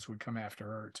the elves would come after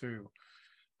her too.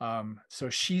 So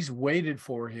she's waited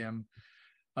for him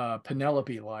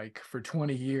Penelope like for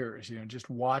 20 years, just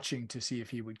watching to see if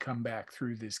he would come back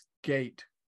through this gate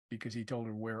because he told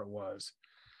her where it was.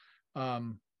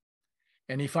 And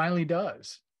he finally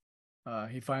does.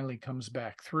 He finally comes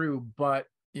back through, but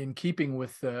in keeping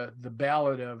with the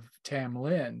ballad of Tam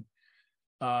Lin,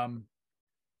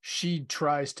 she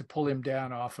tries to pull him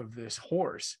down off of this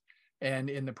horse.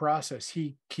 And in the process,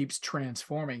 he keeps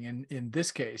transforming. And in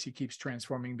this case, he keeps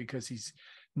transforming because he's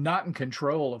not in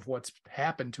control of what's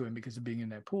happened to him because of being in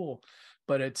that pool.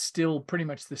 But it's still pretty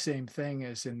much the same thing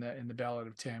as in the Ballad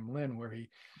of Tam Lin, where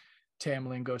Tam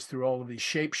Lin goes through all of these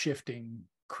shape-shifting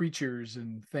creatures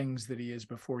and things that he is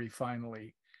before he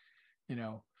finally,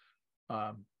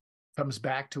 comes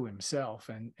back to himself.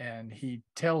 And he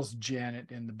tells Janet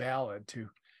in the ballad to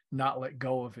not let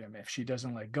go of him. If she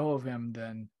doesn't let go of him,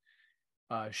 then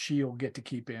she'll get to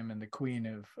keep him, and the queen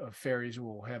of fairies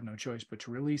will have no choice but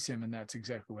to release him. And that's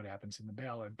exactly what happens in the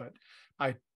ballad. But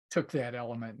I took that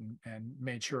element and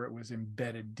made sure it was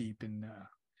embedded deep in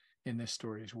this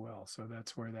story as well. So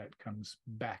that's where that comes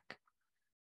back.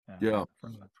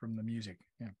 From the music.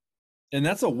 Yeah. And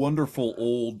that's a wonderful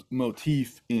old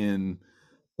motif in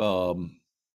Celtic.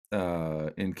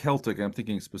 I'm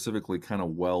thinking specifically kind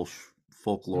of Welsh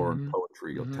folklore and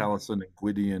poetry. Taliesin and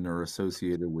Gwydion are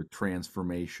associated with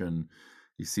transformation.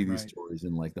 You see these stories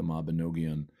in like the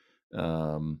Mabinogion.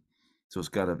 So it's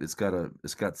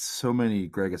got so many,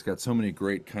 Greg, it's got so many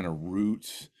great kind of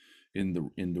roots in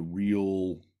the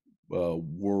real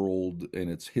world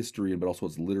and its history, but also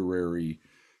its literary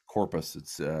corpus.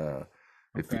 It's it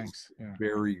feels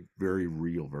very, very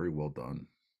real, very well done.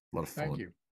 A lot of fun. Thank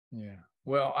you. Yeah.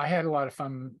 Well, I had a lot of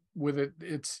fun with it.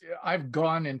 I've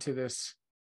gone into this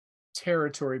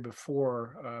territory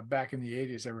before. Back in the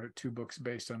 80s, I wrote 2 books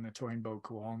based on the Toynbee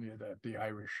Cualnne, the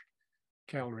Irish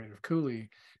cavalry of Cooley.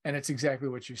 And it's exactly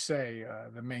what you say.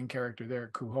 The main character there,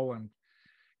 Cuchulainn,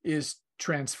 is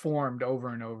transformed over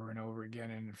and over and over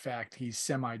again. And in fact, he's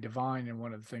semi-divine. And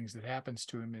one of the things that happens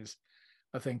to him is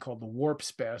a thing called the warp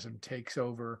spasm takes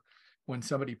over when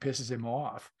somebody pisses him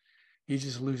off. He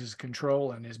just loses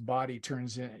control and his body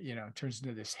turns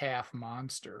into this half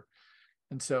monster.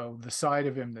 And so the side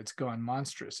of him that's gone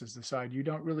monstrous is the side you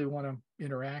don't really want to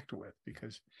interact with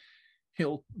because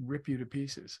he'll rip you to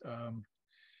pieces.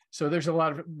 So there's a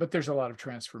lot of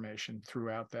transformation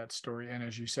throughout that story. And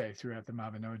as you say, throughout the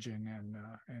Mabinogion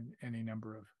and any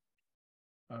number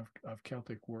of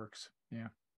Celtic works. Yeah.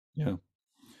 Yeah.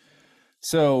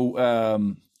 So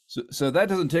that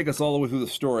doesn't take us all the way through the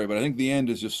story, but I think the end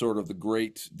is just sort of the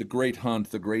great hunt,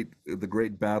 the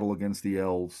great battle against the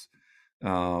elves,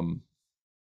 and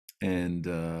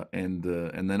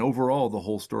then overall the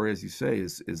whole story, as you say,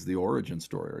 is the origin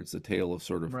story, or it's a tale of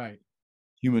sort of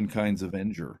humankind's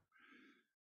avenger.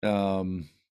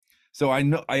 So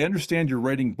I understand you're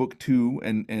writing book 2,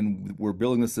 and we're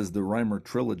billing this as the Reimer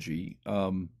trilogy.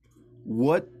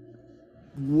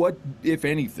 What, if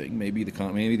anything, maybe the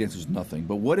answer is nothing,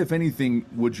 but what, if anything,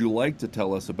 would you like to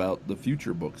tell us about the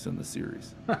future books in the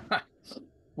series?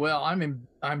 Well, I'm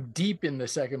deep in the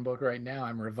second book right now.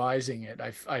 I'm revising it.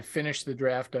 I finished the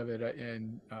draft of it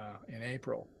in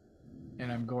April,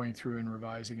 and I'm going through and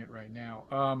revising it right now.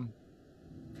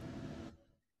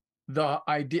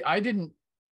 I didn't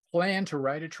plan to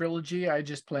write a trilogy. I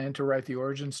just planned to write the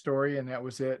origin story, and that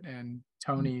was it. And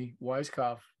Tony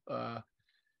Weiskopf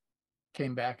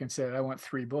came back and said, I want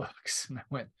 3 books. And I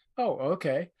went, oh,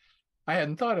 okay. I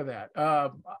hadn't thought of that. I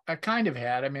kind of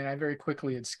had. I mean, I very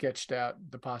quickly had sketched out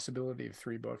the possibility of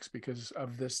 3 books because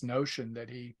of this notion that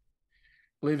he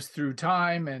lives through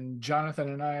time, and Jonathan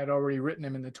and I had already written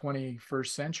him in the 21st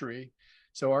century.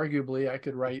 So arguably I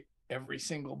could write every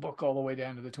single book all the way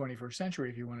down to the 21st century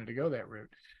if you wanted to go that route.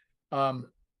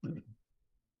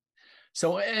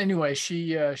 So anyway,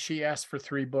 she asked for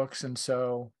 3 books, and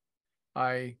so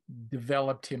I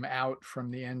developed him out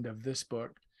from the end of this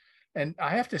book. And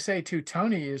I have to say, too,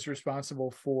 Tony is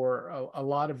responsible for a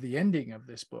lot of the ending of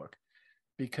this book,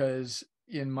 because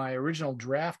in my original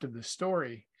draft of the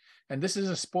story, and this is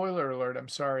a spoiler alert, I'm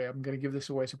sorry, I'm going to give this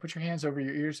away, so put your hands over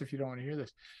your ears if you don't want to hear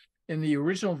this. In the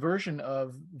original version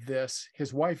of this,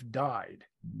 his wife died.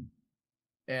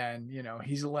 And,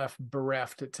 he's left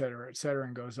bereft, et cetera,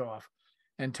 and goes off.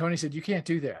 And Tony said, you can't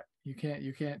do that. You can't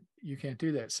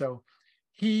do that. So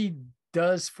he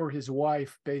does for his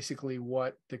wife basically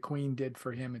what the queen did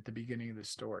for him at the beginning of the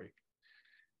story,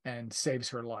 and saves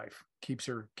her life, keeps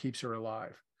her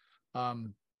alive.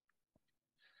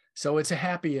 So it's a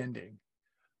happy ending.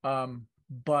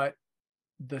 But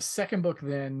the second book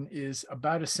then is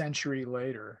about a century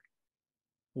later,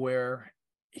 where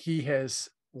he has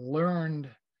learned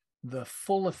the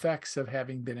full effects of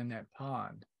having been in that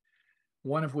pond.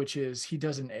 One of which is he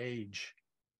doesn't age.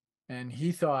 And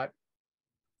he thought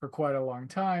for quite a long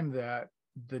time that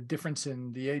the difference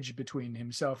in the age between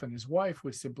himself and his wife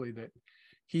was simply that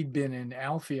he'd been in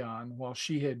Alpheon while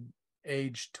she had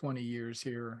aged 20 years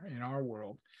here in our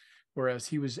world, whereas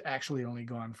he was actually only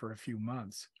gone for a few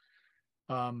months.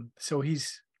 So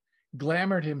he's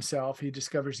glamored himself. He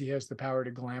discovers he has the power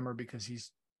to glamour because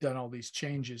he's done all these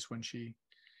changes when she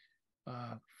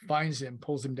finds him,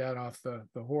 pulls him down off the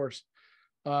horse.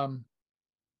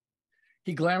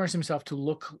 He glamours himself to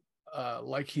look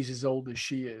like he's as old as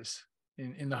she is,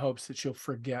 in the hopes that she'll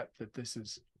forget that this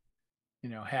is,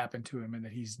 happened to him and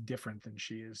that he's different than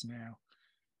she is now.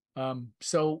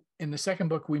 So in the second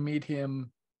book, we meet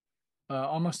him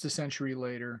almost a century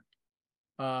later,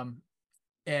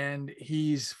 and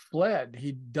he's fled.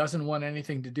 He doesn't want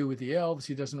anything to do with the elves.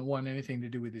 He doesn't want anything to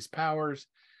do with his powers.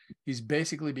 He's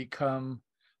basically become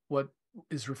what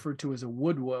is referred to as a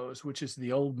woodwose, which is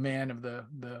the old man of the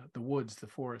woods, the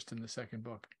forest in the second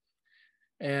book.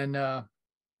 And the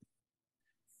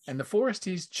forest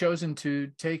he's chosen to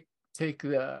take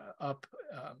up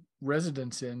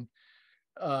residence in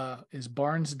is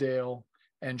Barnesdale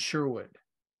and Sherwood.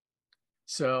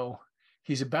 So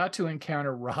he's about to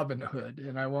encounter Robin Hood,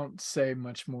 and I won't say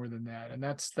much more than that. And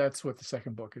that's what the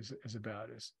second book is about,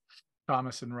 is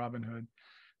Thomas and Robin Hood.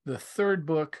 The third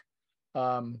book,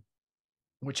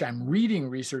 which I'm reading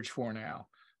research for now,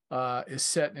 is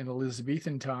set in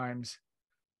Elizabethan times.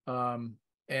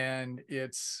 And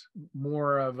it's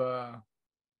more of a,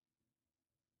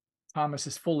 Thomas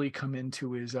has fully come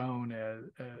into his own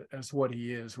as what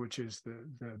he is, which is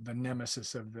the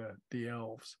nemesis of the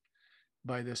elves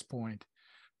by this point.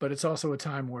 But it's also a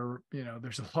time where,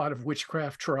 there's a lot of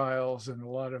witchcraft trials and a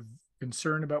lot of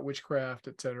concern about witchcraft,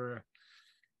 etc.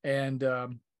 And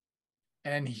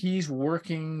he's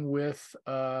working with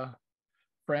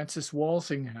Francis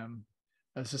Walsingham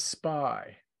as a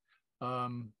spy,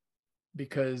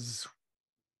 because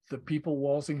the people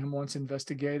Walsingham wants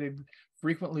investigated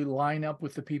frequently line up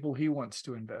with the people he wants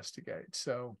to investigate.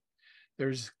 So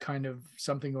there's kind of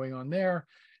something going on there.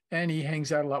 And he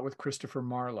hangs out a lot with Christopher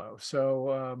Marlowe.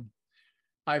 So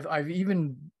I've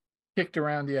even kicked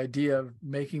around the idea of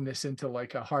making this into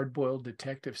like a hard-boiled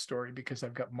detective story because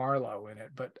I've got Marlowe in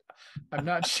it, but I'm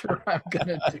not sure I'm going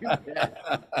to do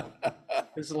that.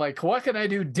 It's like, what can I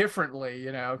do differently,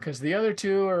 because the other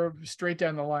two are straight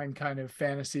down the line kind of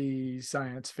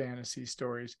science fantasy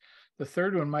stories. The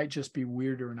third one might just be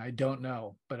weirder, and I don't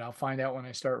know, but I'll find out when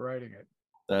I start writing it.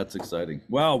 That's exciting.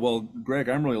 Wow. Well, Greg,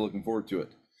 I'm really looking forward to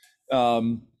it.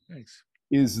 Thanks.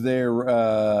 Is there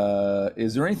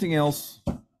anything else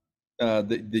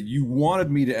that you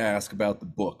wanted me to ask about the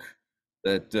book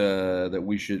that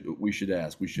we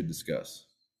should discuss?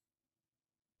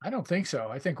 I don't think so.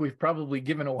 I think we've probably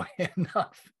given away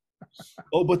enough.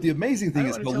 Oh, but the amazing thing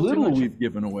is how little we've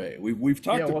given away. We've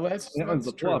talked about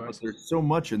the plot, but there's so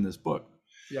much in this book.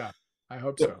 Yeah, I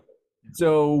hope so.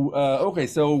 So, okay.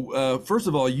 So, first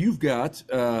of all, you've got,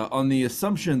 on the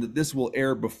assumption that this will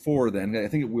air before then, I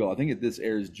think it will. I think this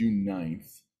airs June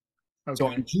 9th. Okay. So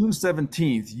on June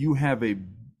 17th, you have a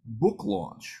book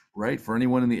launch, right? For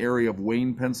anyone in the area of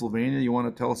Wayne, Pennsylvania. You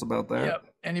want to tell us about that? Yep.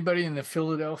 Anybody in the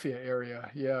Philadelphia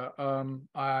area. Yeah.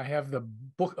 I have the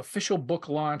official book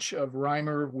launch of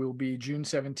Reimer will be June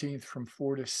 17th from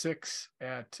 4 to 6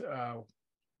 at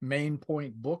Main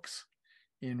Point Books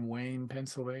in Wayne,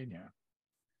 Pennsylvania.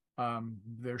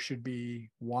 There should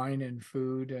be wine and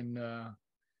food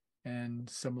and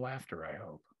some laughter, I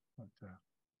hope.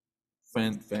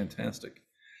 Fantastic.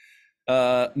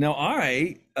 Now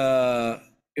I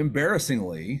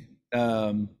embarrassingly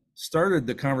started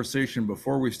the conversation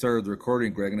before we started the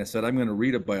recording, Greg, and I said I'm going to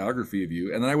read a biography of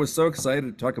you, and then I was so excited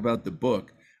to talk about the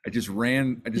book. I just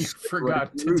forgot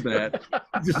through that.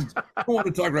 I just don't want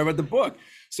to talk right about the book.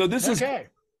 So this is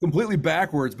completely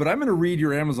backwards, but I'm going to read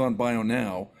your Amazon bio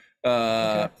now.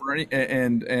 For any,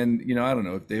 and I don't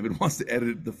know if David wants to edit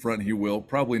at the front, he will.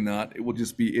 Probably not. It will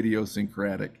just be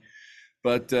idiosyncratic.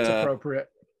 But it's appropriate.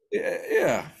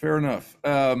 Yeah, fair enough.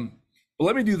 But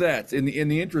let me do that in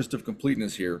the interest of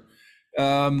completeness here.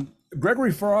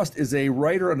 Gregory Frost is a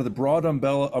writer under the broad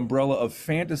umbrella of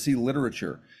fantasy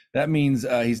literature. That means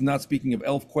he's not speaking of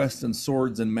elf quests and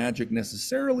swords and magic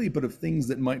necessarily, but of things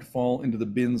that might fall into the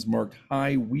bins marked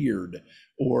high weird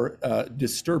or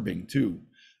disturbing too.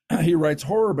 He writes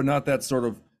horror, but not the sort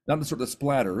of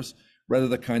splatters, rather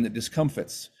the kind that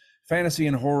discomfits. Fantasy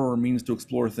and horror means to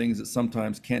explore things that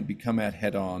sometimes can't be come at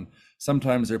head on.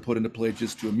 Sometimes they're put into play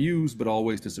just to amuse, but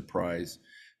always to surprise.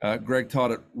 Greg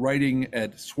taught writing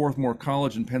at Swarthmore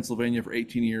College in Pennsylvania for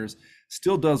 18 years,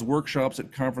 still does workshops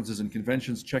at conferences and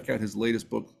conventions. Check out his latest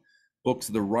books,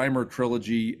 the Rhymer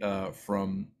trilogy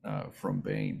from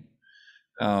Baen.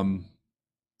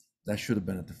 That should have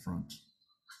been at the front.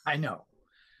 I know.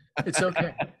 It's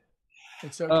okay.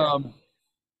 It's okay.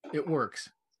 It works.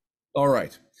 All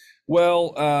right.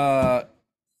 Well,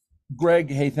 Greg,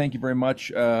 hey, thank you very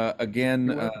much. Again,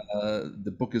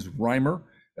 the book is Rhymer.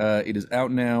 It is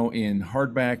out now in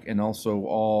hardback and also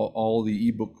all the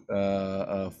ebook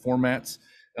formats.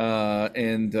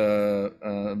 And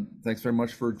thanks very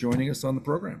much for joining us on the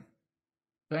program.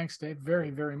 Thanks, Dave. Very,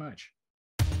 very much.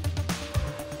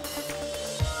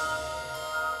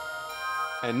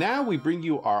 And now we bring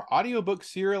you our audiobook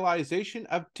serialization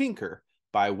of Tinker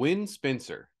by Win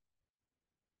Spencer.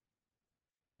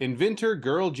 Inventor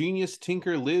girl genius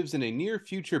Tinker lives in a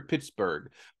near-future Pittsburgh,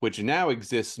 which now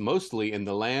exists mostly in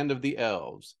the land of the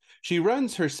elves. She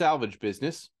runs her salvage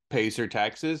business, pays her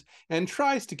taxes, and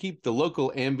tries to keep the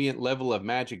local ambient level of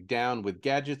magic down with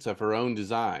gadgets of her own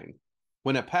design.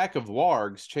 When a pack of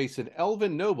wargs chase an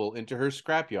elven noble into her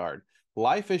scrapyard,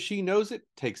 life as she knows it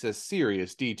takes a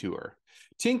serious detour.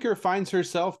 Tinker finds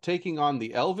herself taking on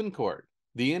the Elven Court,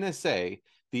 the NSA,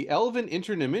 the Elven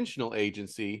Interdimensional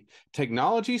Agency,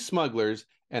 technology smugglers,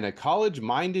 and a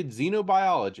college-minded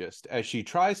xenobiologist as she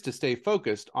tries to stay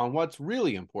focused on what's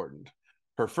really important,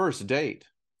 her first date.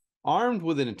 Armed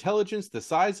with an intelligence the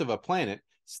size of a planet,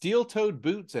 steel-toed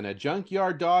boots, and a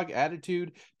junkyard dog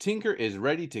attitude, Tinker is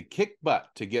ready to kick butt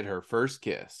to get her first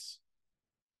kiss.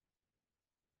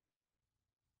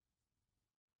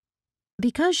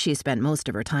 Because she spent most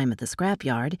of her time at the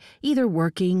scrapyard, either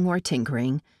working or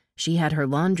tinkering, she had her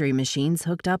laundry machines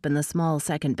hooked up in the small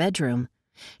second bedroom.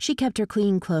 She kept her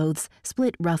clean clothes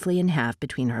split roughly in half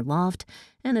between her loft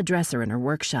and a dresser in her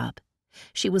workshop.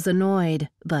 She was annoyed,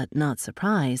 but not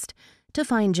surprised, to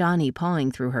find Johnny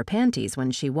pawing through her panties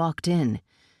when she walked in.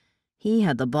 He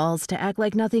had the balls to act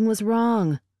like nothing was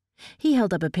wrong. He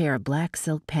held up a pair of black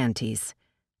silk panties.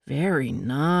 Very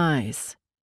nice.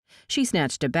 She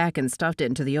snatched it back and stuffed it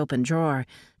into the open drawer,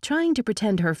 trying to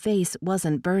pretend her face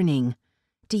wasn't burning.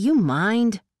 "Do you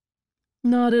mind?"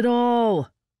 "Not at all."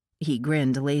 He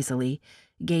grinned lazily,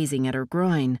 gazing at her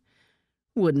groin.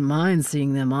 "Wouldn't mind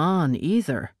seeing them on,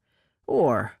 either.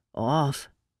 Or off."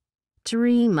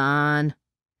 "Dream on."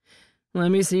 "Let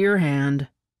me see your hand."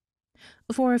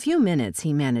 For a few minutes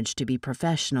he managed to be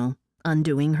professional,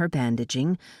 undoing her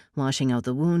bandaging, washing out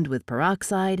the wound with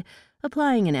peroxide,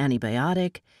 applying an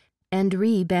antibiotic, and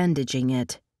re-bandaging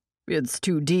it. "It's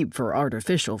too deep for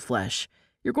artificial flesh.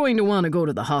 You're going to want to go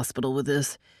to the hospital with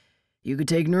this. You could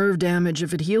take nerve damage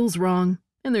if it heals wrong,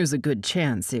 and there's a good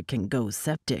chance it can go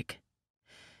septic."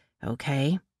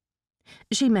 "Okay."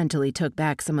 She mentally took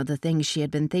back some of the things she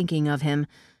had been thinking of him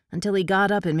until he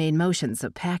got up and made motions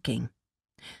of packing.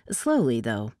 Slowly,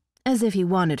 though, as if he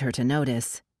wanted her to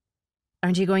notice.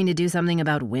 "Aren't you going to do something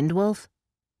about Windwolf?"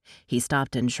 He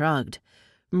stopped and shrugged.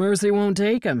 "Mercy won't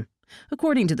take him.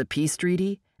 According to the peace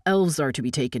treaty, elves are to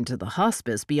be taken to the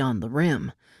hospice beyond the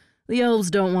rim. The elves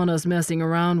don't want us messing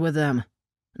around with them.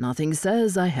 Nothing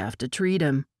says I have to treat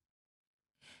him."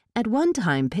 At one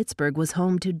time, Pittsburgh was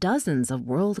home to dozens of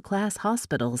world-class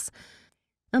hospitals.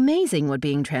 Amazing what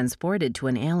being transported to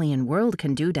an alien world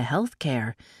can do to health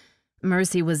care.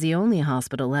 Mercy was the only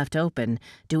hospital left open,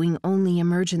 doing only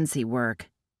emergency work.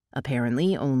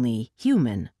 Apparently only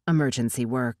human emergency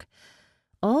work.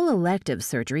 All elective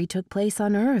surgery took place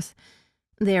on Earth.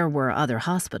 There were other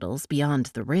hospitals beyond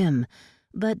the rim,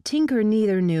 but Tinker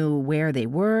neither knew where they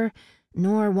were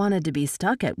nor wanted to be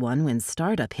stuck at one when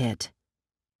startup hit.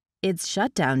 "It's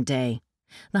shutdown day.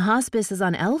 The hospice is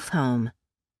on Elf Home."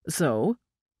 "So?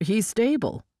 He's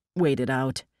stable. Wait it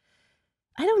out."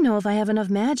 "I don't know if I have enough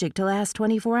magic to last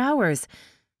 24 hours.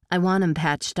 I want him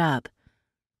patched up."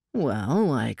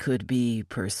 "Well, I could be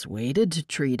persuaded to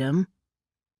treat him."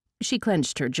 She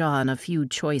clenched her jaw on a few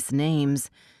choice names.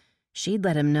 She'd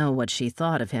let him know what she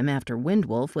thought of him after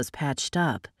Windwolf was patched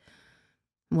up.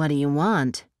 "What do you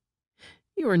want?"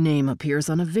 "Your name appears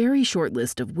on a very short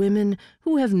list of women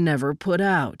who have never put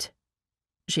out."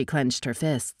 She clenched her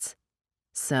fists.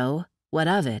 "So, what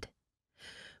of it?"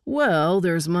 "Well,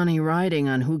 there's money riding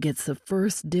on who gets the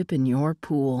first dip in your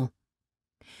pool."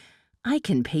 "I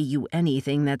can pay you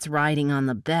anything that's riding on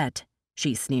the bet,"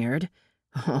 she sneered.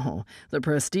 "Oh, the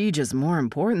prestige is more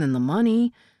important than the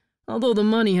money, although the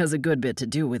money has a good bit to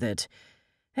do with it.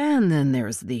 And then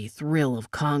there's the thrill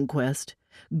of conquest,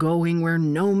 going where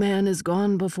no man has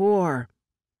gone before."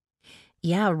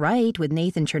 "Yeah, right, with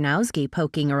Nathan Chernowski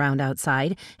poking around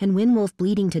outside and Windwolf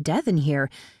bleeding to death in here.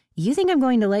 You think I'm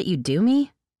going to let you do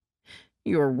me?"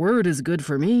 Your word is good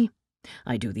for me.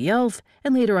 I do the elf,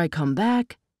 and later I come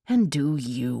back and do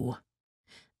you.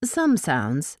 Some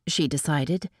sounds, she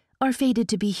decided, are fated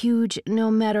to be huge no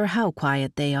matter how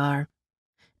quiet they are.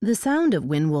 The sound of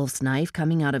Windwolf's knife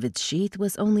coming out of its sheath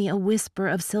was only a whisper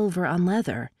of silver on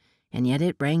leather, and yet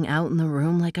it rang out in the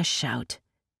room like a shout.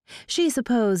 She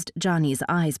supposed Johnny's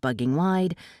eyes bugging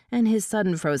wide and his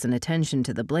sudden frozen attention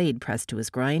to the blade pressed to his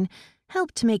groin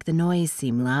helped to make the noise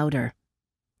seem louder.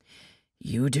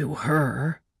 "You do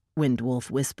her," Windwolf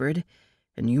whispered,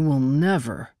 "and you will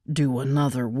never do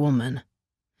another woman."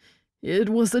 "It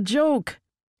was a joke."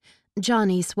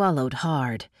 Johnny swallowed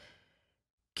hard.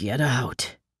 "Get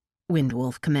out,"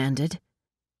 Windwolf commanded.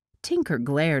 Tinker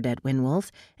glared at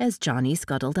Windwolf as Johnny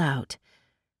scuttled out.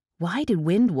 Why did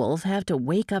Windwolf have to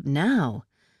wake up now?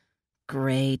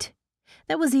 Great.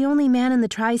 That was the only man in the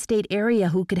tri-state area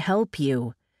who could help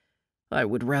you. "I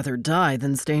would rather die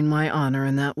than stain my honor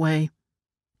in that way."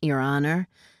 "Your honor?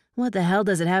 What the hell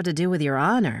does it have to do with your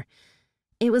honor?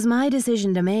 It was my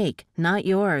decision to make, not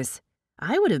yours.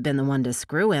 I would have been the one to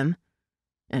screw him."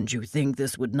 "And you think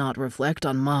this would not reflect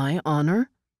on my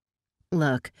honor?"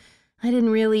 "Look, I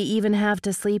didn't really even have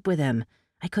to sleep with him.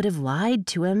 I could have lied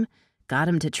to him, got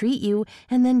him to treat you,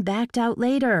 and then backed out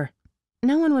later.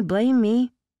 No one would blame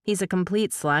me. He's a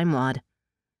complete slimewad."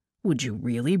 "Would you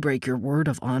really break your word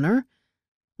of honor?"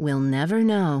 "We'll never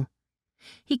know."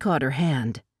 He caught her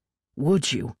hand.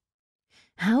 "Would you?"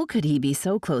 How could he be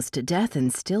so close to death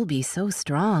and still be so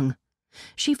strong?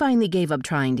 She finally gave up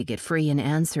trying to get free and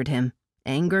answered him,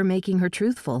 anger making her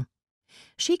truthful.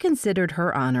 She considered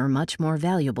her honor much more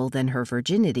valuable than her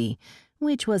virginity,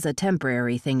 which was a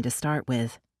temporary thing to start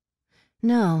with.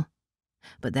 No.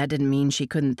 But that didn't mean she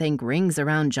couldn't think rings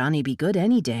around Johnny be good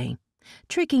any day.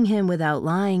 Tricking him without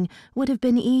lying would have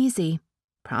been easy.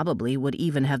 Probably would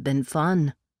even have been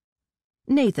fun.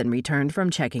 Nathan returned from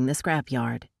checking the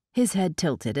scrapyard, his head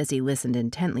tilted as he listened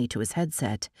intently to his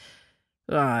headset.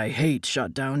 "I hate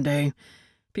shutdown day.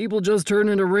 People just turn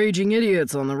into raging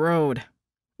idiots on the road.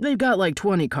 They've got like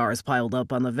 20 cars piled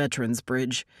up on the Veterans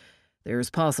Bridge. There's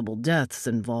possible deaths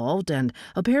involved, and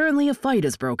apparently a fight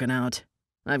has broken out.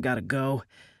 I've got to go.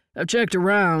 I've checked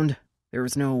around.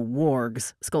 There's no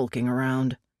wargs skulking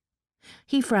around."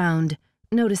 He frowned,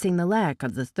 noticing the lack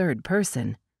of the third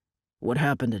person. "What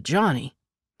happened to Johnny?"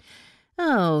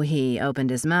 "Oh, he opened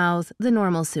his mouth, the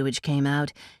normal sewage came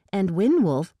out, and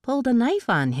Windwolf pulled a knife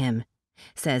on him.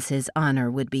 Says his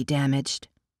honor would be damaged."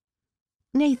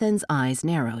 Nathan's eyes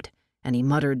narrowed, and he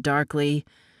muttered darkly,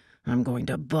 "I'm going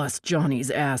to bust Johnny's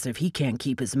ass if he can't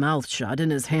keep his mouth shut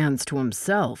and his hands to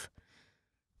himself."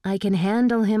 "I can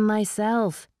handle him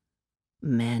myself."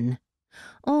 Men.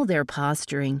 All their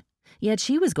posturing, yet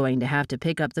she was going to have to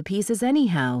pick up the pieces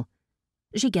anyhow.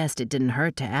 She guessed it didn't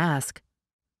hurt to ask.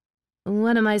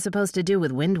 "What am I supposed to do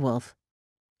with Windwolf?"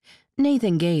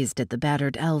 Nathan gazed at the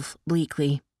battered elf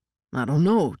bleakly. "I don't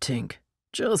know, Tink.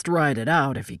 Just ride it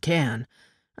out if you can.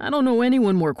 I don't know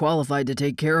anyone more qualified to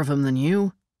take care of him than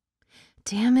you."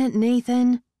 "Damn it,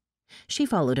 Nathan." She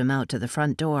followed him out to the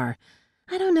front door.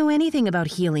 "I don't know anything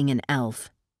about healing an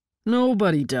elf."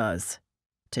 "Nobody does.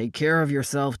 Take care of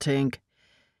yourself, Tink."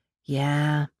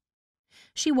 "Yeah."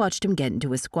 She watched him get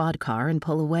into his squad car and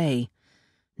pull away.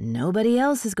 "Nobody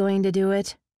else is going to do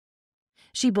it."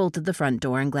 She bolted the front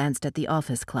door and glanced at the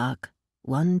office clock.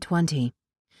 1:20.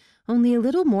 Only a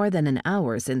little more than an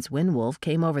hour since Windwolf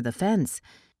came over the fence,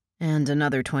 and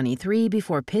another 23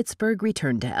 before Pittsburgh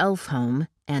returned to Elf Home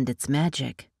and its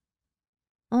magic.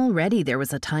 Already there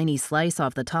was a tiny slice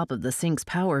off the top of the sink's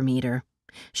power meter.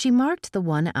 She marked the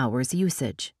 1 hour's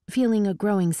usage, feeling a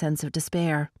growing sense of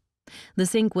despair. The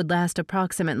sink would last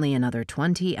approximately another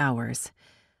 20 hours.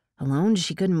 Alone,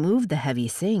 she couldn't move the heavy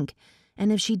sink,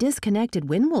 and if she disconnected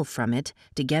Windwolf from it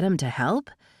to get him to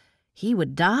help, he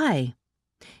would die.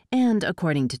 And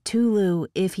according to Tulu,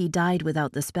 if he died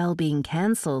without the spell being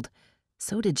cancelled,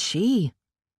 so did she.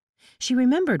 She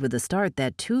remembered with a start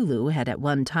that Tulu had at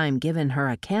one time given her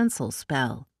a cancel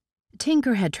spell.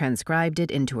 Tinker had transcribed it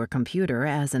into her computer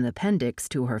as an appendix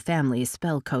to her family's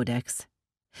spell codex.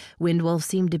 Windwolf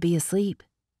seemed to be asleep.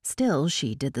 Still,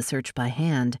 she did the search by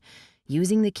hand,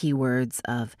 using the keywords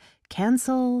of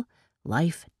cancel,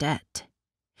 life debt.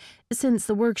 Since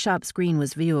the workshop screen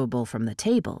was viewable from the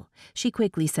table, she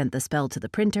quickly sent the spell to the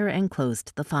printer and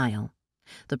closed the file.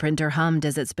 The printer hummed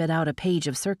as it spit out a page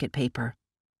of circuit paper.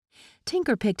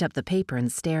 Tinker picked up the paper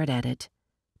and stared at it.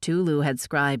 Tulu had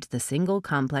scribed the single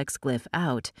complex glyph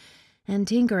out, and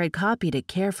Tinker had copied it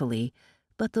carefully,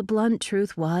 but the blunt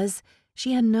truth was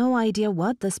she had no idea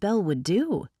what the spell would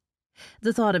do.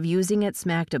 The thought of using it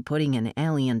smacked of putting an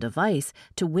alien device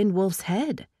to Windwolf's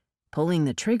head. pulling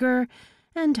the trigger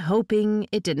and hoping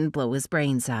it didn't blow his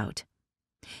brains out.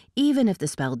 Even if the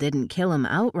spell didn't kill him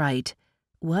outright,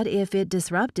 what if it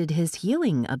disrupted his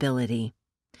healing ability?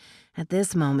 At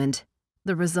this moment,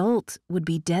 the result would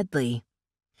be deadly.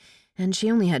 And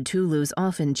she only had Tulu's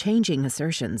often changing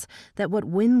assertions that what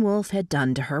Windwolf had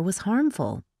done to her was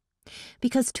harmful.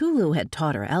 Because Tulu had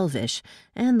taught her Elvish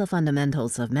and the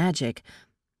fundamentals of magic,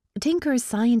 Tinker's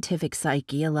scientific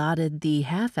psyche allotted the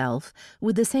half-elf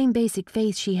with the same basic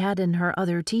faith she had in her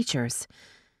other teachers.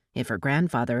 If her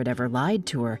grandfather had ever lied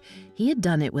to her, he had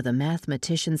done it with a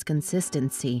mathematician's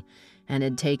consistency and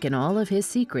had taken all of his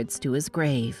secrets to his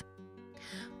grave.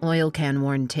 Oilcan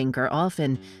warned Tinker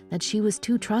often that she was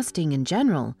too trusting in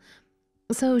general,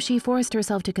 so she forced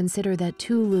herself to consider that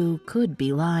Tulu could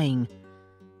be lying.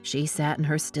 She sat in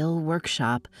her still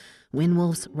workshop,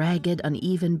 Windwolf's ragged,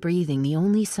 uneven breathing the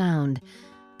only sound,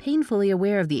 painfully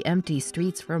aware of the empty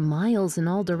streets for miles in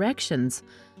all directions,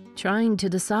 trying to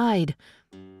decide,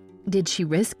 did she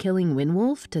risk killing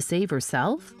Windwolf to save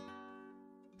herself?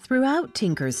 Throughout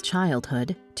Tinker's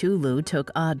childhood, Tulu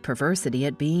took odd perversity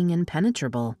at being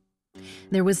impenetrable.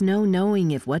 There was no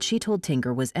knowing if what she told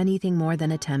Tinker was anything more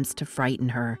than attempts to frighten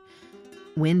her.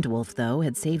 Windwolf, though,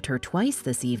 had saved her twice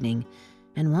this evening,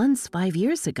 and once 5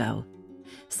 years ago.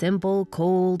 Simple,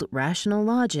 cold, rational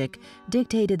logic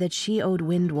dictated that she owed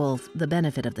Windwolf the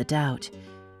benefit of the doubt.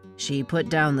 She put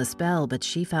down the spell, but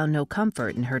she found no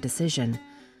comfort in her decision.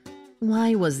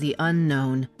 Why was the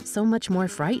unknown so much more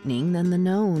frightening than the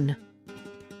known?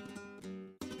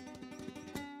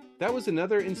 That was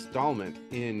another installment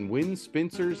in Win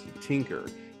Spencer's Tinker.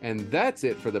 And that's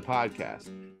it for the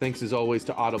podcast. Thanks as always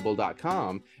to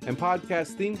Audible.com and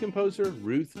podcast theme composer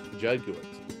Ruth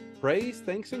Judkowitz. Praise,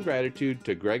 thanks, and gratitude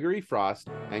to Gregory Frost,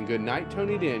 and good night,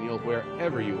 Tony Daniel,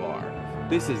 wherever you are.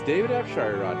 This is David F.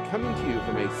 Shirerod coming to you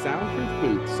from a soundproof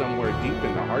booth somewhere deep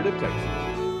in the heart of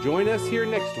Texas. Join us here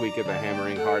next week at the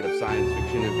hammering heart of science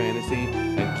fiction and fantasy,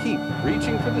 and keep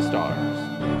reaching for the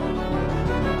stars.